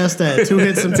 man. Pass that. 2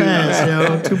 hits and pass,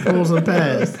 yo. 2 pulls and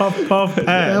pass. Puff,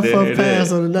 pass. Puff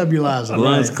pass on the nebulizer.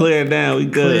 Lungs right. clear now. We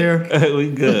good. We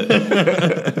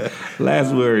good.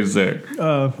 Last words, sir.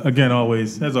 Again,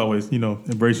 as always,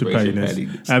 embrace your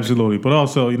pettiness. Absolutely. But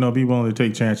also, be willing to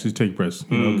take chances, take risks.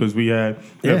 Because we had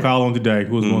Kyle on today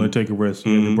who was willing to take a risk.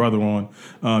 He had your brother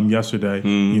on yesterday,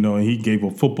 and he gave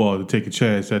up football to take a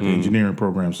chance at the engineering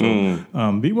program. So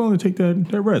be willing to take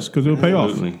that risk because it'll pay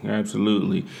off.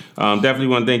 Absolutely. Definitely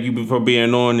want to thank you for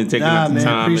being on and taking out the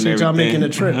time. Appreciate and everything. y'all making the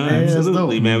trip, man.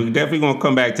 Absolutely, man. We definitely going to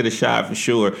come back to the shop for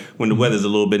sure. When the weather's a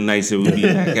little bit nicer, we'll be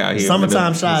back out here.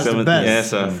 Summertime Shy is the best.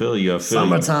 Yes, I feel you.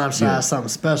 Summertime Shy is something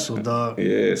special, dog.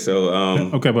 Yeah, so...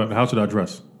 Okay, but how should I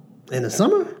dress? In the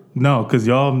summer? No, because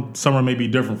y'all summer may be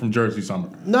different from Jersey summer.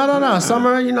 No.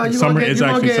 Summer, you're going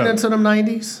to get into them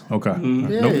 90s. Okay.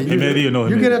 Yeah, No humidity or no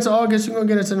humidity? You get into August, you're going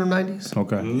to get into them 90s.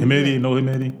 Okay. Humidity, no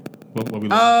humidity? What we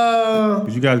like?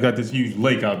 Because you guys got this huge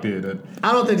lake out there that...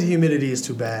 I don't think the humidity is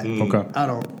too bad. Okay. I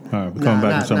don't. All right, we're coming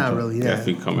back to something. Not really, yeah.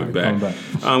 Definitely coming back. Coming back.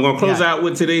 I'm going to close out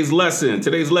with today's lesson.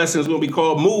 Today's lesson is going to be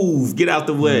called Move, Get Out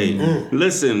the Way.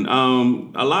 Listen,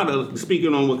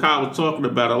 speaking on what Kyle was talking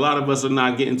about, a lot of us are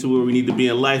not getting to where we need to be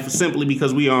in life simply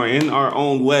because we are in our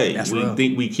own way. That's real.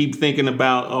 We keep thinking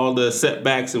about all the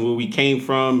setbacks and where we came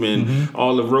from and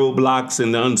all the roadblocks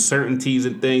and the uncertainties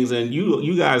and things. And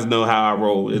you guys know how I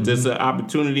roll. If there's an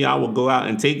opportunity, I will go out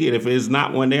and take it. If it's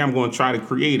not one day, I'm going to try to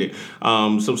create it.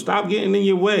 So stop getting in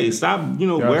your way. way. Stop,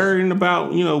 worrying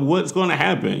about, what's going to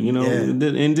happen,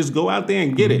 and just go out there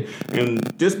and get it.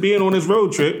 And just being on this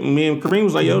road trip, me and Kareem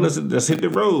was like, yo, let's hit the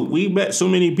road. We met so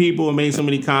many people and made so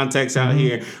many contacts out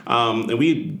here. And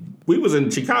we was in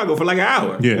Chicago for like an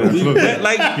hour. Yeah, we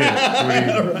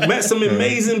met some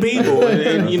amazing people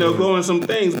and going some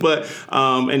things. But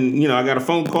I got a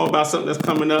phone call about something that's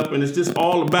coming up, and it's just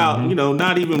all about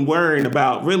not even worrying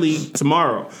about really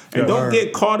tomorrow. And don't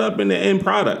get caught up in the end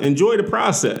product. Enjoy the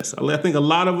process. I think a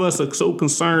lot of us are so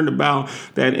concerned about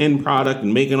that end product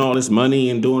and making all this money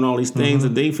and doing all these things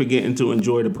that they forgetting to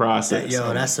enjoy the process.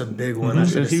 That's a big one. I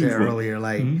should have said earlier.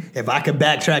 Like, if I could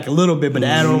backtrack a little bit, but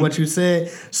add on what you said,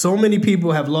 so many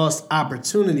people have lost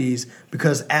opportunities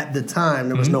because at the time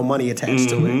there was no money attached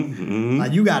to it.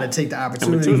 Like, you got to take the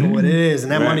opportunity for what it is,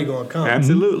 and that money gonna come.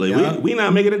 Absolutely. We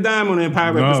not making a dime on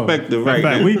Empire Perspective right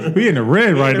now. We in the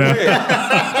red right now.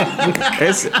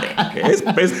 It's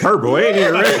purple. It ain't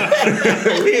even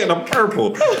red. We in the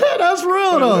purple. That's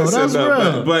real though. That's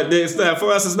real. But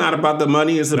for us, it's not about the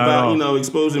money. It's about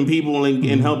exposing people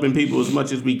and helping people as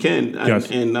much as we can. Yes.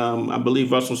 And I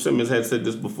believe Russell Simmons had said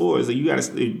this before: is that you got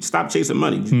to stop chasing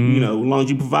money. As long as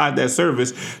you provide that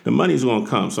service, the money's going to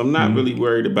come. So I'm not really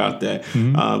worried about that.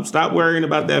 Stop worrying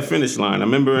about that finish line. I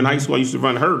remember in high school I used to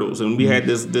run hurdles, and we had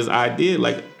this idea,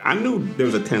 like, I knew there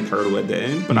was a 10th hurdle at the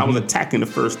end, but I was attacking the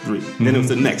first 3. Then it was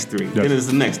the next 3. Then it was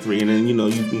the next 3, and then you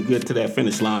can get to that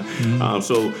finish line.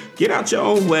 So get out your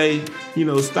own way.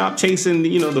 Stop chasing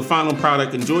the final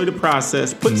product. Enjoy the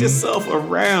process. Put yourself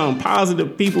around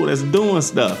positive people that's doing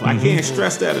stuff. I can't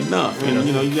stress that enough. And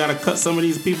you got to cut some of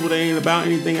these people that ain't about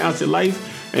anything out your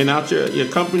life and out your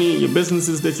company and your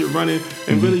businesses that you're running,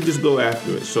 and really just go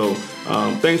after it. So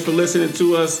thanks for listening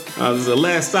to us. This is the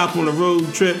last stop on the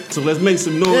road trip, so let's make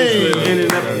some noise for the end of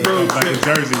the road trip.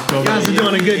 Jersey. You guys are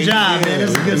doing a good job, man. This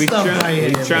is good stuff right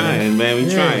here. We trying, man.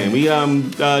 We trying. We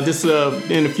just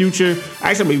in the future,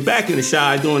 actually, I'll be back in the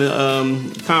Chi doing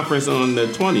a conference on the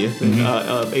 20th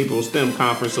of April, STEM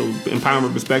conference. So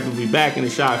Empowerment Perspective will be back in the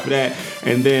Chi for that,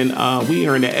 and then we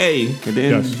are in the A, and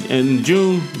then in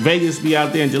June, Vegas be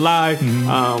out there in July.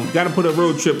 Got to put a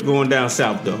road trip going down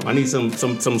south though. I need some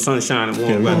sunshine and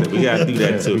warm weather. We got to do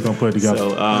that too. We're gonna put it together.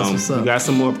 So we got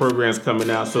some more programs coming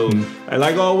out. So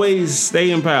like always, stay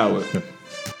empowered.